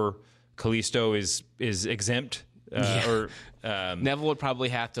except for Kalisto is exempt. Neville would probably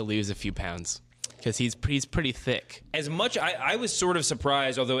have to lose a few pounds, because he's pretty thick. As much, I was sort of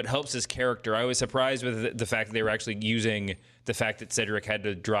surprised, although it helps his character. I was surprised with the fact that they were actually using the fact that Cedric had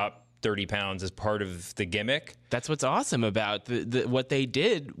to drop 30 pounds as part of the gimmick. That's what's awesome about what they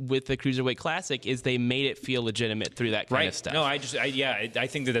did with the Cruiserweight Classic, is they made it feel legitimate through that kind of stuff. No, I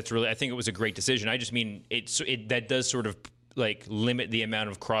think that's really, I think it was a great decision. I just mean that does sort of like limit the amount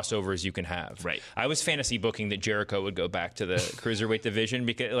of crossovers you can have. Right. I was fantasy booking that Jericho would go back to the Cruiserweight division,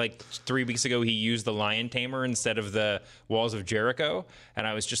 because like 3 weeks ago he used the Lion Tamer instead of the Walls of Jericho, and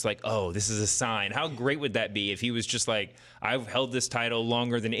I was just like, oh, this is a sign. How great would that be if he was just like, I've held this title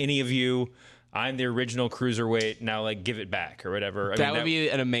longer than any of you. I'm the original Cruiserweight. Now, like, give it back or whatever. That would be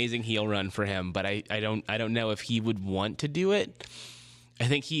an amazing heel run for him, but I don't know if he would want to do it. I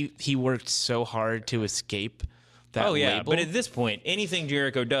think he worked so hard to escape that label. But at this point, anything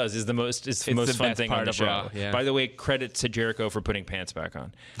Jericho does is the most fun best thing part on the of show. Raw, yeah. By the way, credits to Jericho for putting pants back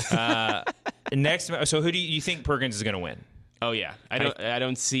on. Next, so who do you think Perkins is going to win? Oh yeah, I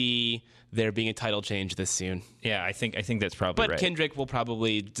don't see there being a title change this soon. Yeah, I think that's probably right. But Kendrick will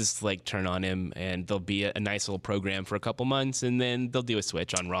probably just like turn on him, and there'll be a nice little program for a couple months, and then they'll do a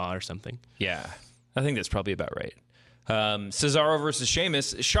switch on Raw or something. Yeah, I think that's probably about right. Cesaro versus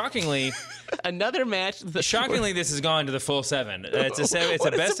Sheamus. Shockingly, another match. Shockingly, this has gone to the full 7. It's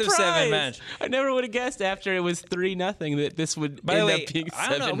a best of 7 match. I never would have guessed after it was 3-0 that this would end up being 7 I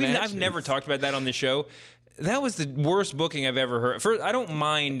don't know. matches. I've never talked about that on the show. That was the worst booking I've ever heard. First, I don't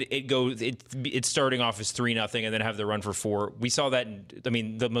mind it's starting off as 3-0 and then have the run for 4. We saw that.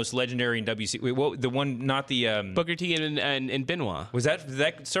 The most legendary in WC. Wait, the one, not the Booker T and Benoit. Did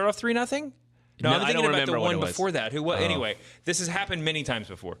that start off 3-0? No, I'm thinking about the one before that. Anyway, this has happened many times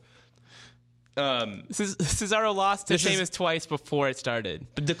before. Cesaro lost to Sheamus twice before it started.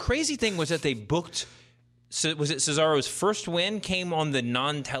 But the crazy thing was that they booked. So was it Cesaro's first win came on the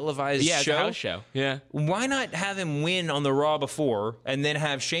non-televised show? Yeah, the house show. Yeah. Why not have him win on the Raw before and then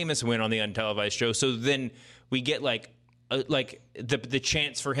have Sheamus win on the untelevised show? So then we get the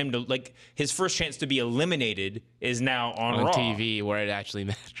chance for him to his first chance to be eliminated is now on Raw TV where it actually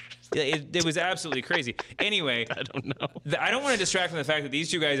matters. It was absolutely crazy. Anyway, I don't know. I don't want to distract from the fact that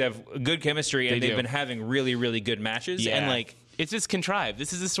these two guys have good chemistry and they've been having really, really good matches. Yeah. And it's just contrived.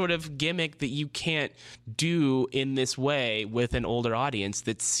 This is a sort of gimmick that you can't do in this way with an older audience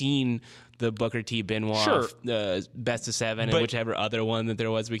that's seen the Booker T Benoit best of 7 and whichever other one that there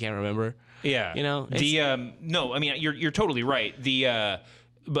was we can't remember. Yeah, no. I mean, you're totally right.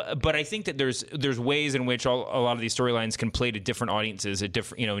 But I think that there's ways in which a lot of these storylines can play to different audiences at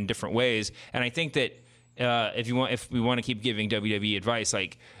different in different ways. And I think that if we want to keep giving WWE advice,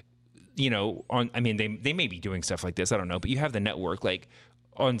 they may be doing stuff like this. I don't know, but you have the network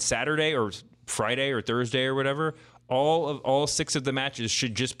on Saturday or Friday or Thursday or whatever. All 6 of the matches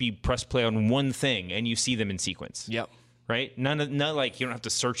should just be press play on one thing, and you see them in sequence. Yep. Right? None you don't have to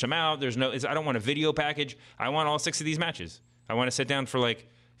search them out. I don't want a video package. I want all 6 of these matches. I want to sit down for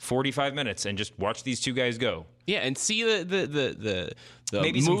 45 minutes and just watch these two guys go. Yeah, and see the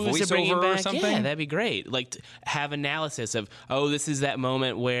maybe some moves voiceover or something. Yeah, that'd be great. Have analysis of this is that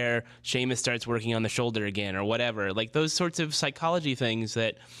moment where Sheamus starts working on the shoulder again or whatever. Those sorts of psychology things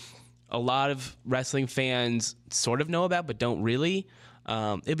that a lot of wrestling fans sort of know about but don't really.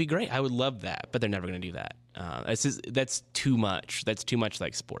 It'd be great. I would love that, but they're never going to do that. That's too much. That's too much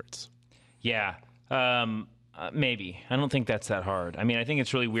like sports. Yeah. Maybe. I don't think that's that hard. I mean, I think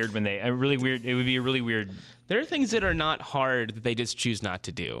it's really weird when it would be a really weird. There are things that are not hard that they just choose not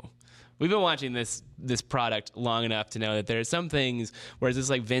to do. We've been watching this product long enough to know that there are some things where it's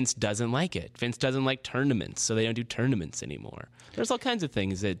just Vince doesn't like it. Vince doesn't like tournaments, so they don't do tournaments anymore. There's all kinds of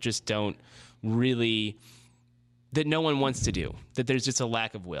things that just don't really, that no one wants to do, that there's just a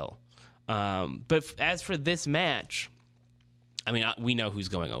lack of will. But as for this match, we know who's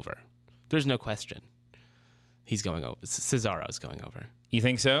going over. There's no question. He's going over. Cesaro's going over. You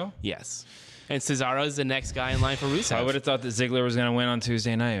think so? Yes. And Cesaro's the next guy in line for Rusev. I would have thought that Ziggler was going to win on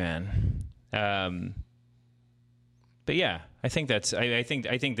Tuesday night, man. But yeah, I think that's. I think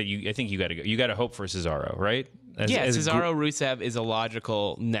you got to go. You got to hope for Cesaro, right? Cesaro Rusev is a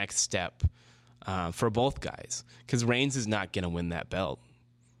logical next step for both guys because Reigns is not going to win that belt.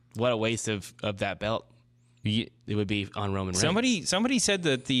 What a waste of that belt. It would be on Roman Reigns. Somebody said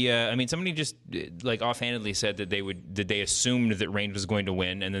that somebody just offhandedly said that they assumed that Reigns was going to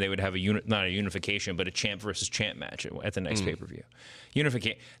win, and then they would have not a unification, but a champ versus champ match at the next pay-per-view.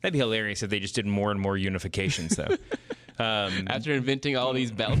 That'd be hilarious if they just did more and more unifications, though. After inventing all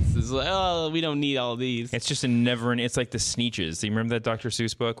these belts, it's we don't need all these. It's just it's like the Sneetches. Do you remember that Dr.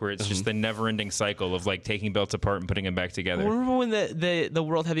 Seuss book where it's just the never-ending cycle of taking belts apart and putting them back together? Remember when the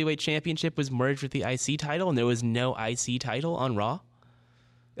World Heavyweight Championship was merged with the IC title and there was no IC title on Raw?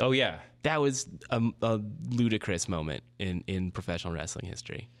 Oh, yeah. That was a ludicrous moment in professional wrestling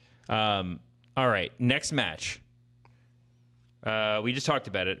history. All right, next match. We just talked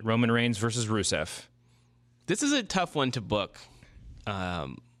about it. Roman Reigns versus Rusev. This is a tough one to book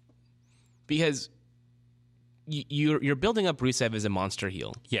because you're building up Rusev as a monster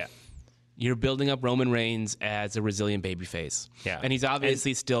heel. Yeah. You're building up Roman Reigns as a resilient babyface. Yeah. And he's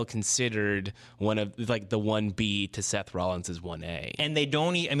obviously still considered one of the 1B to Seth Rollins' 1A. And they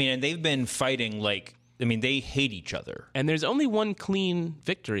don't and they've been fighting they hate each other. And there's only one clean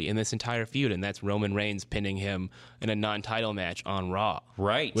victory in this entire feud, and that's Roman Reigns pinning him in a non-title match on Raw.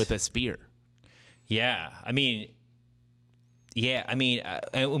 Right. With a spear. Yeah, Yeah, I mean,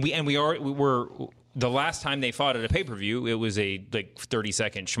 we were the last time they fought at a pay-per-view, it was a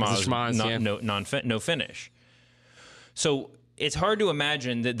 30-second schmoz, no finish. So it's hard to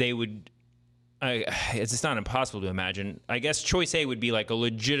imagine that they would. It's not impossible to imagine. I guess choice A would be like a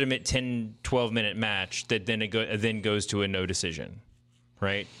legitimate 10, 12-minute match that then goes to a no decision,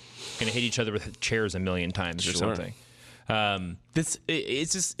 right? Going to hit each other with chairs a million times or something.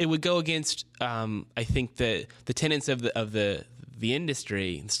 It would go against I think the tenets of the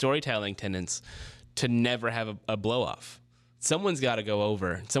industry, the storytelling tenets, to never have a blow off. Someone's got to go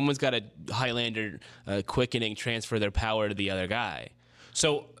over. Someone's got to Highlander quickening transfer their power to the other guy.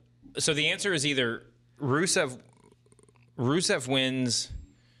 So the answer is either Rusev wins.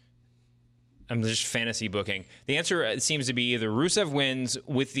 I'm just fantasy booking. The answer seems to be either Rusev wins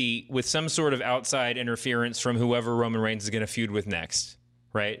with some sort of outside interference from whoever Roman Reigns is going to feud with next,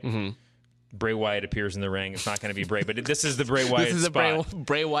 right? Mm-hmm. Bray Wyatt appears in the ring. It's not going to be Bray, but this is the Bray Wyatt spot. This is the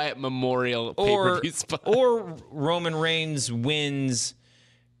Bray Wyatt Memorial pay-per-view spot. Or Roman Reigns wins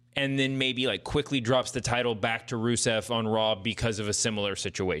and then maybe quickly drops the title back to Rusev on Raw because of a similar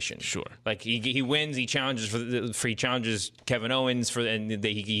situation. Sure. He wins, he challenges Kevin Owens and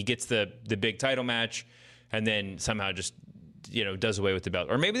he gets the big title match, and then somehow just does away with the belt.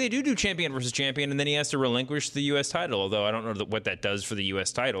 Or maybe they do champion versus champion, and then he has to relinquish the U.S. title. Although I don't know what that does for the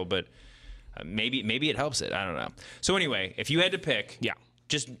U.S. title, but maybe it helps it. I don't know. So anyway, if you had to pick,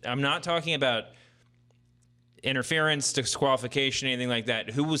 I'm not talking about interference, disqualification, anything like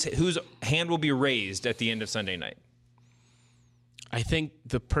that. Whose hand will be raised at the end of Sunday night? I think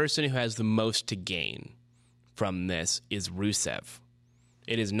the person who has the most to gain from this is Rusev.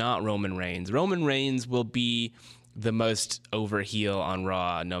 It is not Roman Reigns. Roman Reigns will be the most over heel on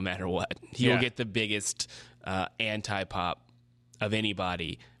Raw no matter what. He will get the biggest anti-pop of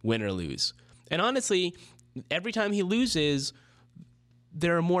anybody, win or lose. And honestly, every time he loses,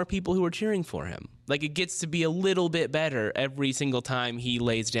 there are more people who are cheering for him. It gets to be a little bit better every single time he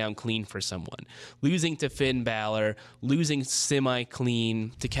lays down clean for someone. Losing to Finn Balor, losing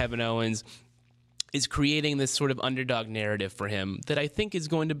semi-clean to Kevin Owens is creating this sort of underdog narrative for him that I think is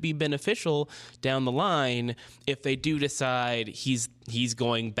going to be beneficial down the line if they do decide he's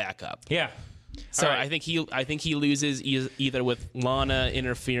going back up. Yeah. So right. I think he loses either with Lana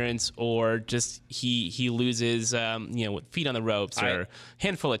interference or just he loses with feet on the ropes or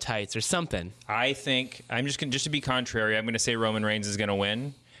handful of tights or something. I think I'm just to be contrary, I'm going to say Roman Reigns is going to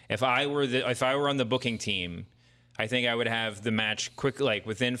win. If I were on the booking team, I think I would have the match quickly,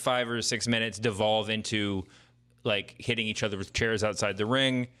 within 5 or 6 minutes, devolve into hitting each other with chairs outside the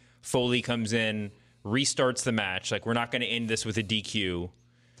ring. Foley comes in, restarts the match. We're not going to end this with a DQ.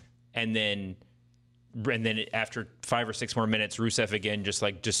 And then after 5 or 6 more minutes, Rusev again,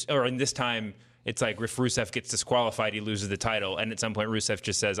 and this time it's if Rusev gets disqualified, he loses the title. And at some point, Rusev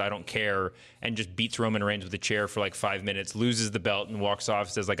just says, I don't care, and just beats Roman Reigns with a chair for 5 minutes, loses the belt, and walks off,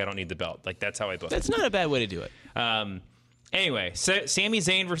 says, I don't need the belt. That's how I book. That's not a bad way to do it. Anyway, Sami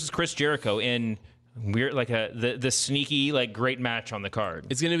Zayn versus Chris Jericho in weird, the sneaky, great match on the card.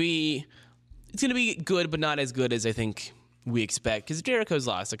 It's gonna be good, but not as good as I think we expect, because Jericho's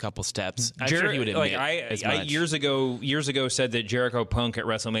lost a couple steps. I'm sure he would admit I years ago said that Jericho Punk at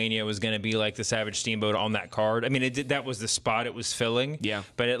WrestleMania was going to be like the Savage Steamboat on that card. I mean, that was the spot it was filling. Yeah.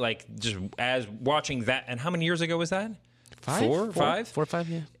 But it just as watching that, and how many years ago was that? 5? 5? 4 or 5,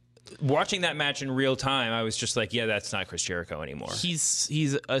 yeah. Watching that match in real time, I was just that's not Chris Jericho anymore.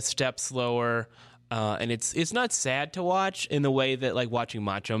 He's a step slower. And it's not sad to watch in the way that watching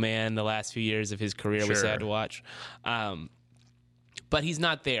Macho Man the last few years of his career was sad to watch. But he's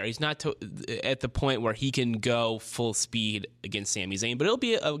not there. He's not at the point where he can go full speed against Sami Zayn. But it'll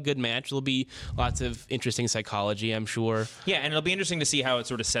be a good match. There'll be lots of interesting psychology, I'm sure. Yeah, and it'll be interesting to see how it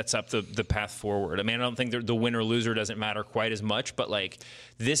sort of sets up the path forward. I mean, I don't think the winner loser doesn't matter quite as much, but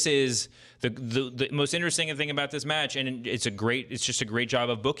this is the most interesting thing about this match, and it's just a great job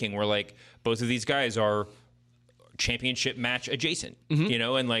of booking where both of these guys are championship match adjacent,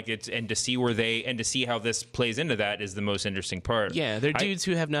 and to see how this plays into that is the most interesting part. Yeah, they're dudes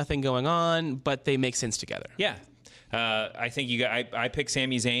who have nothing going on, but they make sense together. Yeah, I think I pick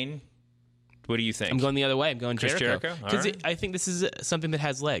Sami Zayn. What do you think? I'm going the other way. I'm going Chris Jericho because I think this is something that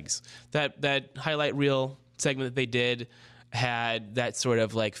has legs. That highlight reel segment that they did had that sort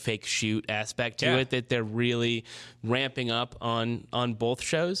of fake shoot aspect to it that they're really ramping up on both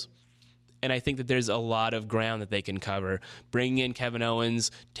shows. And I think that there's a lot of ground that they can cover. Bringing in Kevin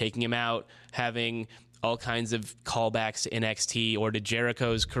Owens, taking him out, having all kinds of callbacks to NXT or to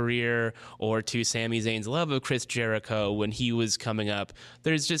Jericho's career or to Sami Zayn's love of Chris Jericho when he was coming up.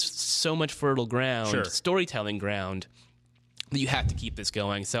 There's just so much fertile ground, storytelling ground, you have to keep this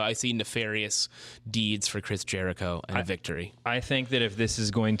going. So I see nefarious deeds for Chris Jericho and a victory. I think that if this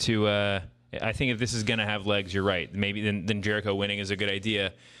is going to, have legs, you're right. Maybe then Jericho winning is a good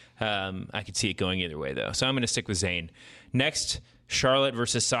idea. I could see it going either way, though. So I'm going to stick with Zayn. Next, Charlotte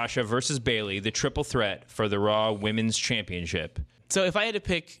versus Sasha versus Bayley, the triple threat for the Raw Women's Championship. So if I had to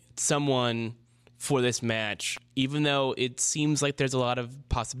pick someone for this match, even though it seems like there's a lot of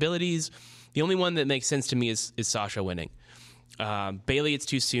possibilities, the only one that makes sense to me is Sasha winning. Bayley, it's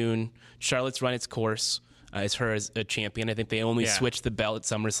too soon. Charlotte's run its course. It's her as a champion. I think they only switched the belt at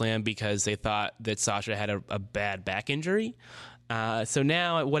SummerSlam because they thought that Sasha had a bad back injury. So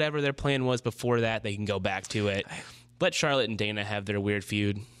now, whatever their plan was before that, they can go back to it. Let Charlotte and Dana have their weird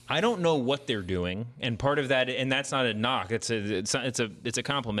feud. I don't know what they're doing, and part of that, and that's not a knock. It's a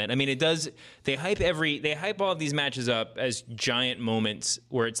compliment. I mean, it does. They hype all of these matches up as giant moments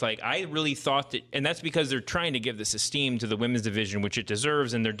where it's like, I really thought that, and that's because they're trying to give this esteem to the women's division, which it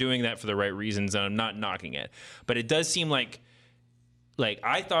deserves, and they're doing that for the right reasons. And I'm not knocking it, but it does seem like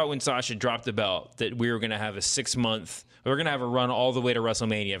I thought when Sasha dropped the belt that we were going to have a 6 month. We're going to have a run all the way to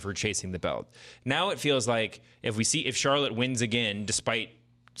WrestleMania for chasing the belt. Now it feels like if Charlotte wins again, despite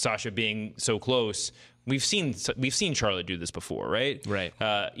Sasha being so close, we've seen Charlotte do this before, right? Right.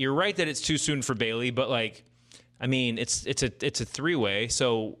 You're right that it's too soon for Bayley, but it's a three-way.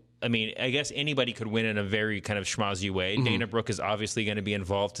 So I mean, I guess anybody could win in a very kind of schmozzy way. Mm-hmm. Dana Brooke is obviously going to be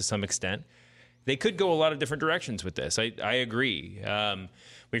involved to some extent. They could go a lot of different directions with this. I agree.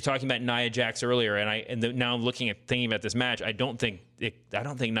 We were talking about Nia Jax earlier, and now I'm thinking about this match. I don't think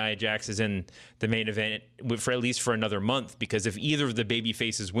Nia Jax is in the main event for at least for another month, because if either of the baby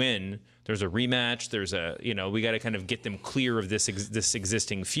faces win, there's a rematch. There's we got to kind of get them clear of this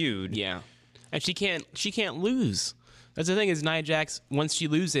existing feud. Yeah, and she can't lose. That's the thing is Nia Jax, once she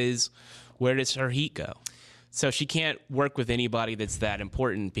loses, where does her heat go? So she can't work with anybody that's that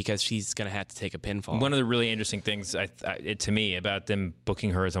important because she's going to have to take a pinfall. One of the really interesting things to me about them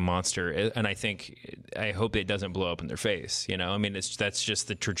booking her as a monster, and I hope it doesn't blow up in their face. I mean, that's just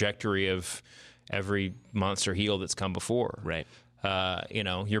the trajectory of every monster heel that's come before. Right.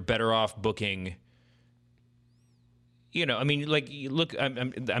 You're better off booking. I mean, look,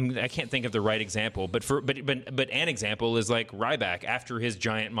 I can't think of the right example, but an example is like Ryback. After his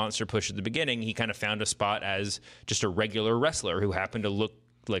giant monster push at the beginning, he kind of found a spot as just a regular wrestler who happened to look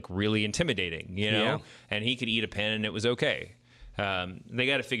like really intimidating, Yeah. and he could eat a pin and it was okay. They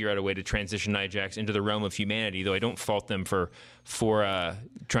got to figure out a way to transition Nia Jax into the realm of humanity, though I don't fault them for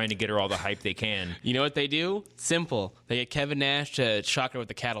trying to get her all the hype they can. You know what they do? Simple. They get Kevin Nash to shock her with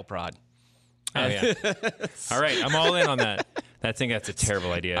the cattle prod. Oh, yeah. All right, I'm all in on that. I think that's a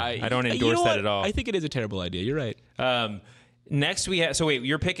terrible idea. I don't endorse that at all. I think it is a terrible idea. You're right. Next we have... So wait,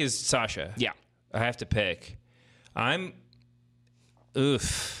 your pick is Sasha. Yeah. I have to pick. I'm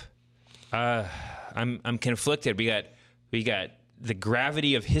conflicted. We got the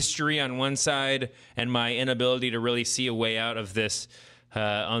gravity of history on one side and my inability to really see a way out of this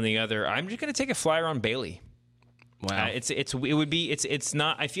on the other. I'm just going to take a flyer on Bayley. Wow. It's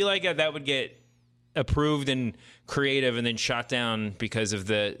not... I feel like that would get approved and creative and then shot down because of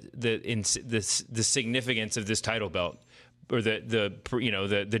the significance of this title belt, or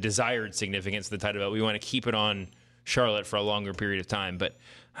the desired significance of the title belt. We want to keep it on Charlotte for a longer period of time, but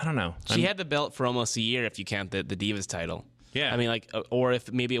I don't know. She had the belt for almost a year if you count the Divas title. Yeah. I mean, or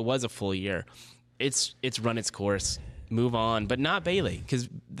if maybe it was a full year. It's run its course. Move on, but not Bayley, because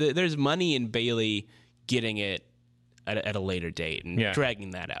there's money in Bayley getting it at a later date and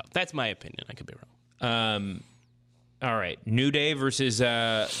dragging that out. That's my opinion. I could be wrong. All right, New Day versus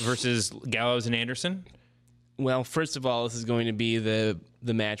Gallows and Anderson. Well, first of all, this is going to be the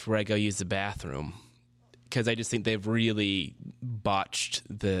match where I go use the bathroom, because I just think they've really botched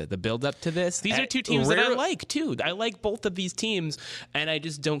the build up to this. These are two teams that I like too. I like both of these teams, and I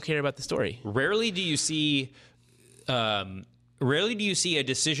just don't care about the story. Rarely do you see a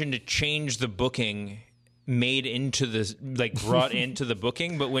decision to change the booking made into brought into the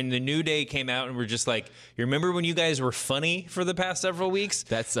booking. But when the New Day came out and we're just like, you remember when you guys were funny for the past several weeks?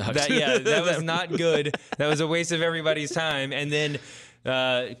 That sucked. That was not good. That was a waste of everybody's time. And then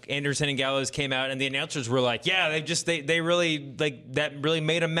Anderson and Gallows came out and the announcers were like, yeah, they really, like, that really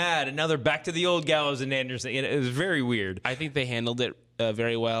made them mad. And now they're back to the old Gallows and Anderson. It was very weird. I think they handled it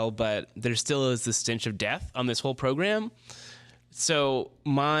very well, but there still is the stench of death on this whole program. So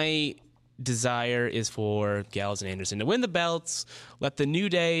my desire is for Gallows and Anderson to win the belts, let the New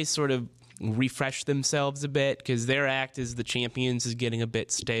Day sort of refresh themselves a bit, because their act as the champions is getting a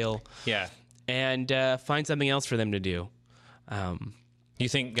bit stale. Yeah. And find something else for them to do. You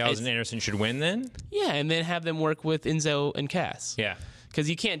think Gallows and Anderson should win then? Yeah, and then have them work with Enzo and Cass. Yeah. Because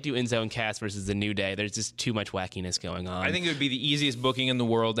you can't do Enzo and Cass versus the New Day. There's just too much wackiness going on. I think it would be the easiest booking in the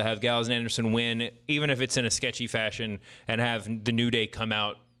world to have Gallows and Anderson win, even if it's in a sketchy fashion, and have the New Day come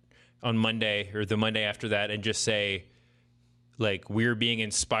out on Monday or the Monday after that and just say, like, we're being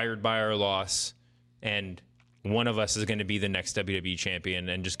inspired by our loss, and one of us is going to be the next WWE champion,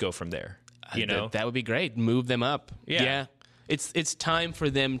 and just go from there. You know? That would be great. Move them up. Yeah. It's time for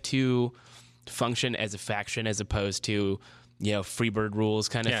them to function as a faction as opposed to, Freebird rules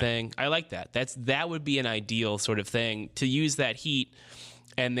kind of thing. I like that. That would be an ideal sort of thing, to use that heat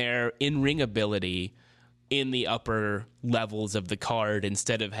and their in-ring ability in the upper levels of the card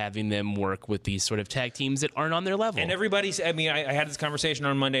instead of having them work with these sort of tag teams that aren't on their level. And everybody's, I had this conversation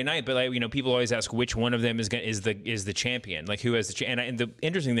on Monday night, but people always ask which one of them is the champion, like who has the and the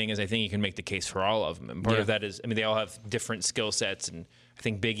interesting thing is I think you can make the case for all of them. And part of that is, they all have different skill sets, and I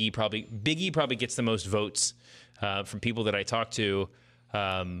think Big E probably gets the most votes from people that I talk to.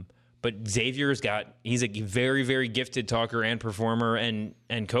 But he's a very, very gifted talker and performer, and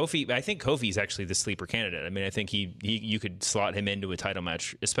Kofi, I think Kofi's actually the sleeper candidate. I think you could slot him into a title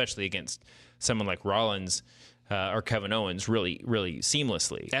match, especially against someone like Rollins or Kevin Owens, really, really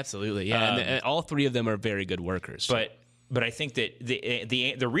seamlessly. Absolutely, yeah. And all three of them are very good workers. But I think that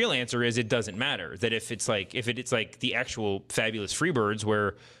the real answer is it doesn't matter. That if it's like the actual Fabulous Freebirds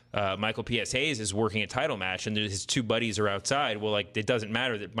where Michael P.S. Hayes is working a title match and his two buddies are outside, well, it doesn't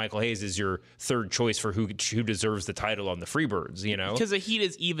matter that Michael Hayes is your third choice for who deserves the title on the Freebirds, Because the heat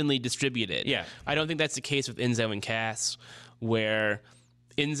is evenly distributed. Yeah. I don't think that's the case with Enzo and Cass, where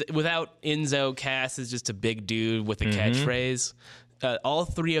without Enzo, Cass is just a big dude with a catchphrase. All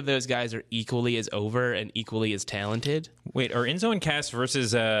three of those guys are equally as over and equally as talented. Wait, are Enzo and Cass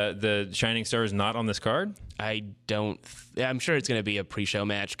versus the Shining Stars not on this card? I'm sure it's going to be a pre-show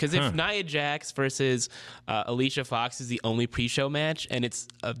match, because if Nia Jax versus Alicia Fox is the only pre-show match and it's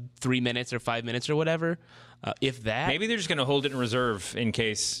 3 minutes or 5 minutes or whatever, if that, maybe they're just going to hold it in reserve in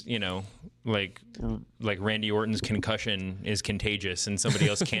case like Randy Orton's concussion is contagious and somebody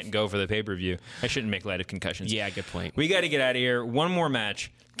else can't go for the pay-per-view. I shouldn't make light of concussions. Yeah, good point. We got to get out of here. One more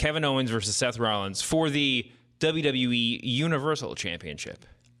match: Kevin Owens versus Seth Rollins for the WWE Universal Championship.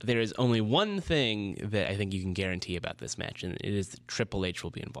 There is only one thing that I think you can guarantee about this match, and it is that Triple H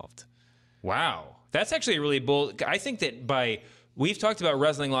will be involved. Wow. That's actually a really bold... I think that we've talked about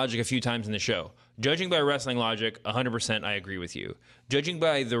Wrestling Logic a few times in the show. Judging by Wrestling Logic, 100% I agree with you. Judging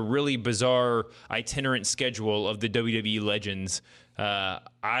by the really bizarre itinerant schedule of the WWE legends, and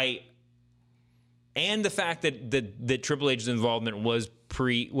the fact that Triple H's involvement was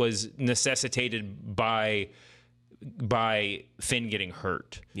necessitated by Finn getting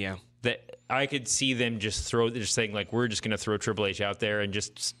hurt. Yeah. That I could see them just saying, like, we're just going to throw Triple H out there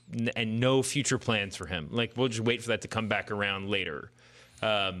and no future plans for him. Like, we'll just wait for that to come back around later.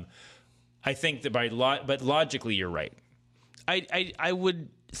 I think that but logically you're right. I would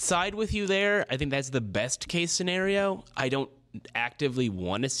side with you there. I think that's the best case scenario. I don't actively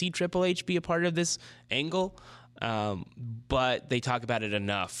want to see Triple H be a part of this angle. But they talk about it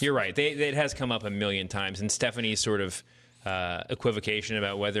enough. You're right. It has come up a million times, and Stephanie's sort of equivocation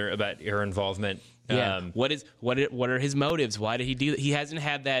about her involvement. Yeah. What are his motives? Why did he do that? He hasn't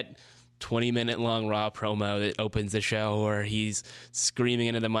had that 20-minute long Raw promo that opens the show where he's screaming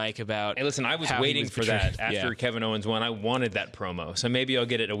into the mic about. Hey, listen, I was waiting for that after Kevin Owens won. I wanted that promo, so maybe I'll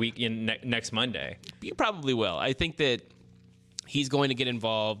get it a week in next Monday. You probably will. I think that he's going to get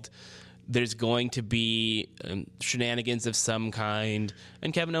involved. There's going to be shenanigans of some kind,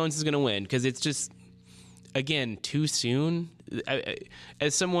 and Kevin Owens is going to win, because it's just, again, too soon.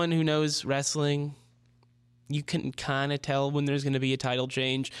 As someone who knows wrestling, you can kind of tell when there's going to be a title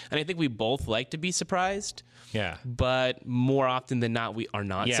change, and I think we both like to be surprised. Yeah, but more often than not, we are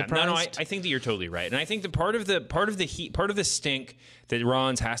not surprised. No, I think that you're totally right, and I think that part of the heat, part of the stink that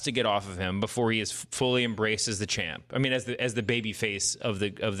Rollins has to get off of him before he is fully embraced as the champ. I mean, as the baby face of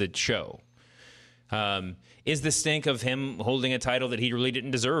the show, is the stink of him holding a title that he really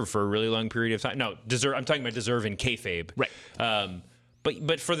didn't deserve for a really long period of time. No, deserve. I'm talking about deserve in kayfabe, right?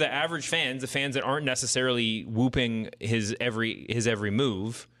 But for the average fans, the fans that aren't necessarily whooping his every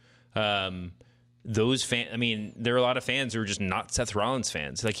move. Those fans, I mean, there are a lot of fans who are just not Seth Rollins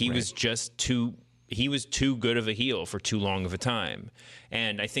fans. Like, he was too good of a heel for too long of a time.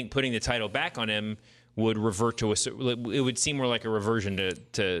 And I think putting the title back on him would revert to it would seem more like a reversion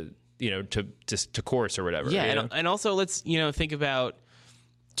to course or whatever. Yeah. And also let's, think about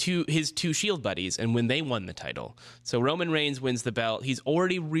his two Shield buddies and when they won the title. So Roman Reigns wins the belt. He's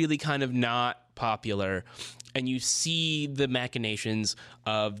already really kind of not popular. and you see the machinations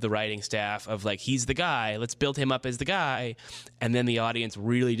of the writing staff of like, he's the guy, let's build him up as the guy. And then the audience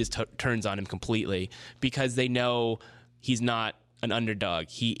really just turns on him completely because they know he's not an underdog.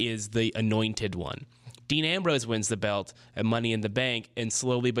 He is the anointed one. Dean Ambrose wins the belt at Money in the Bank, and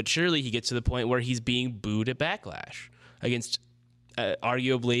slowly but surely he gets to the point where he's being booed at Backlash against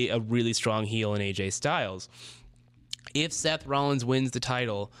arguably a really strong heel in AJ Styles. If Seth Rollins wins the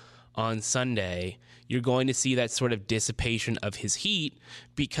title on Sunday, you're going to see that sort of dissipation of his heat,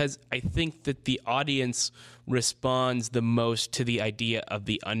 because I think that the audience responds the most to the idea of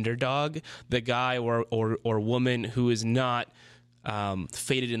the underdog, the guy or woman who is not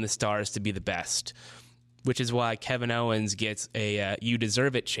fated in the stars to be the best, which is why Kevin Owens gets a "you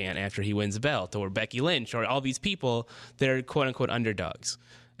deserve it" chant after he wins a belt, or Becky Lynch, or all these people that are quote-unquote underdogs.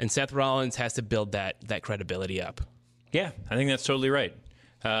 And Seth Rollins has to build that credibility up. Yeah, I think that's totally right.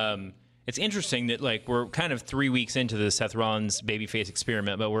 It's interesting that like we're kind of 3 weeks into the Seth Rollins babyface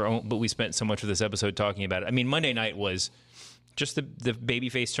experiment, but we spent so much of this episode talking about it. I mean, Monday night was just the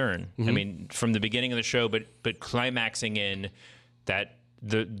babyface turn. Mm-hmm. I mean, from the beginning of the show, but climaxing in that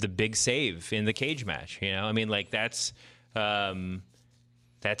the big save in the cage match. You know, I mean, like that's as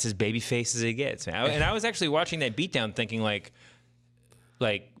babyface as it gets. And I was actually watching that beatdown, thinking like,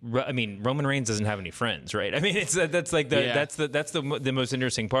 I mean, Roman Reigns doesn't have any friends, right? I mean, that's the most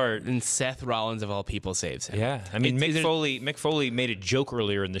interesting part. And Seth Rollins, of all people, saves him. Yeah, I mean, Mick Foley made a joke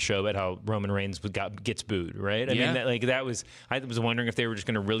earlier in the show about how Roman Reigns gets booed, right? I mean, I was wondering if they were just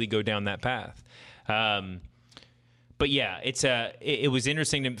going to really go down that path. But yeah, it was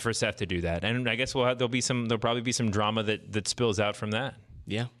interesting for Seth to do that, and I guess there'll probably be some drama that spills out from that.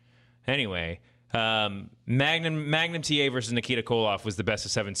 Yeah. Anyway. Magnum TA versus Nikita Koloff was the best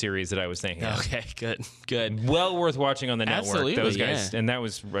of 7 series that I was thinking of. Okay, good. Well worth watching on the network. Absolutely, those guys, yeah. And that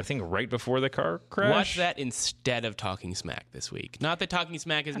was, I think, right before the car crash. Watch that instead of Talking Smack this week. Not that Talking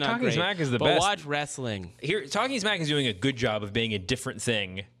Smack is not Talking great. Smack is the but best. Watch wrestling. Here, Talking Smack is doing a good job of being a different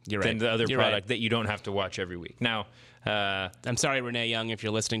thing than the other product that you don't have to watch every week. Now, I'm sorry, Renee Young, if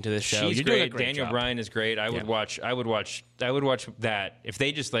you're listening to this show. She's you're great. doing a great Daniel job. Bryan is great. I would watch that. If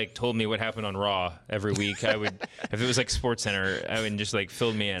they just like told me what happened on Raw every week, I would. If it was like Sports Center, I would just like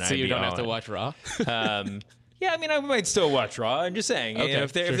fill me in. So you don't have to watch Raw. Yeah, I mean, I might still watch Raw. I'm just saying, okay, you know,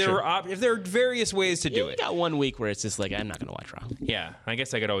 if there are various ways to do it. You got 1 week where it's just like, I'm not going to watch Raw. Yeah, I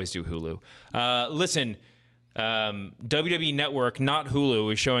guess I could always do Hulu. Listen. WWE Network, not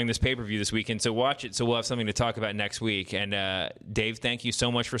Hulu, is showing this pay-per-view this weekend, so watch it so we'll have something to talk about next week. And Dave, thank you so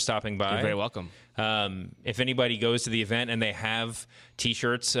much for stopping by. You're very welcome. If anybody goes to the event and they have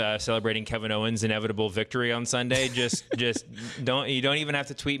T-shirts celebrating Kevin Owens' inevitable victory on Sunday, just don't even have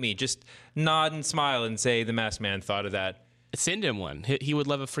to tweet me. Just nod and smile and say the Masked Man thought of that. Send him one. He would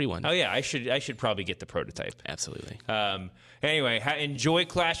love a free one. Oh yeah, I should probably get the prototype. Absolutely. Anyway, enjoy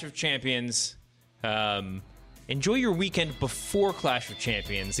Clash of Champions. Enjoy your weekend before Clash of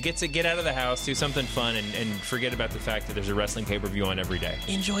Champions. Get out of the house, do something fun, and forget about the fact that there's a wrestling pay-per-view on every day.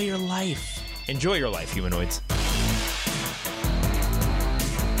 Enjoy your life. Enjoy your life, humanoids.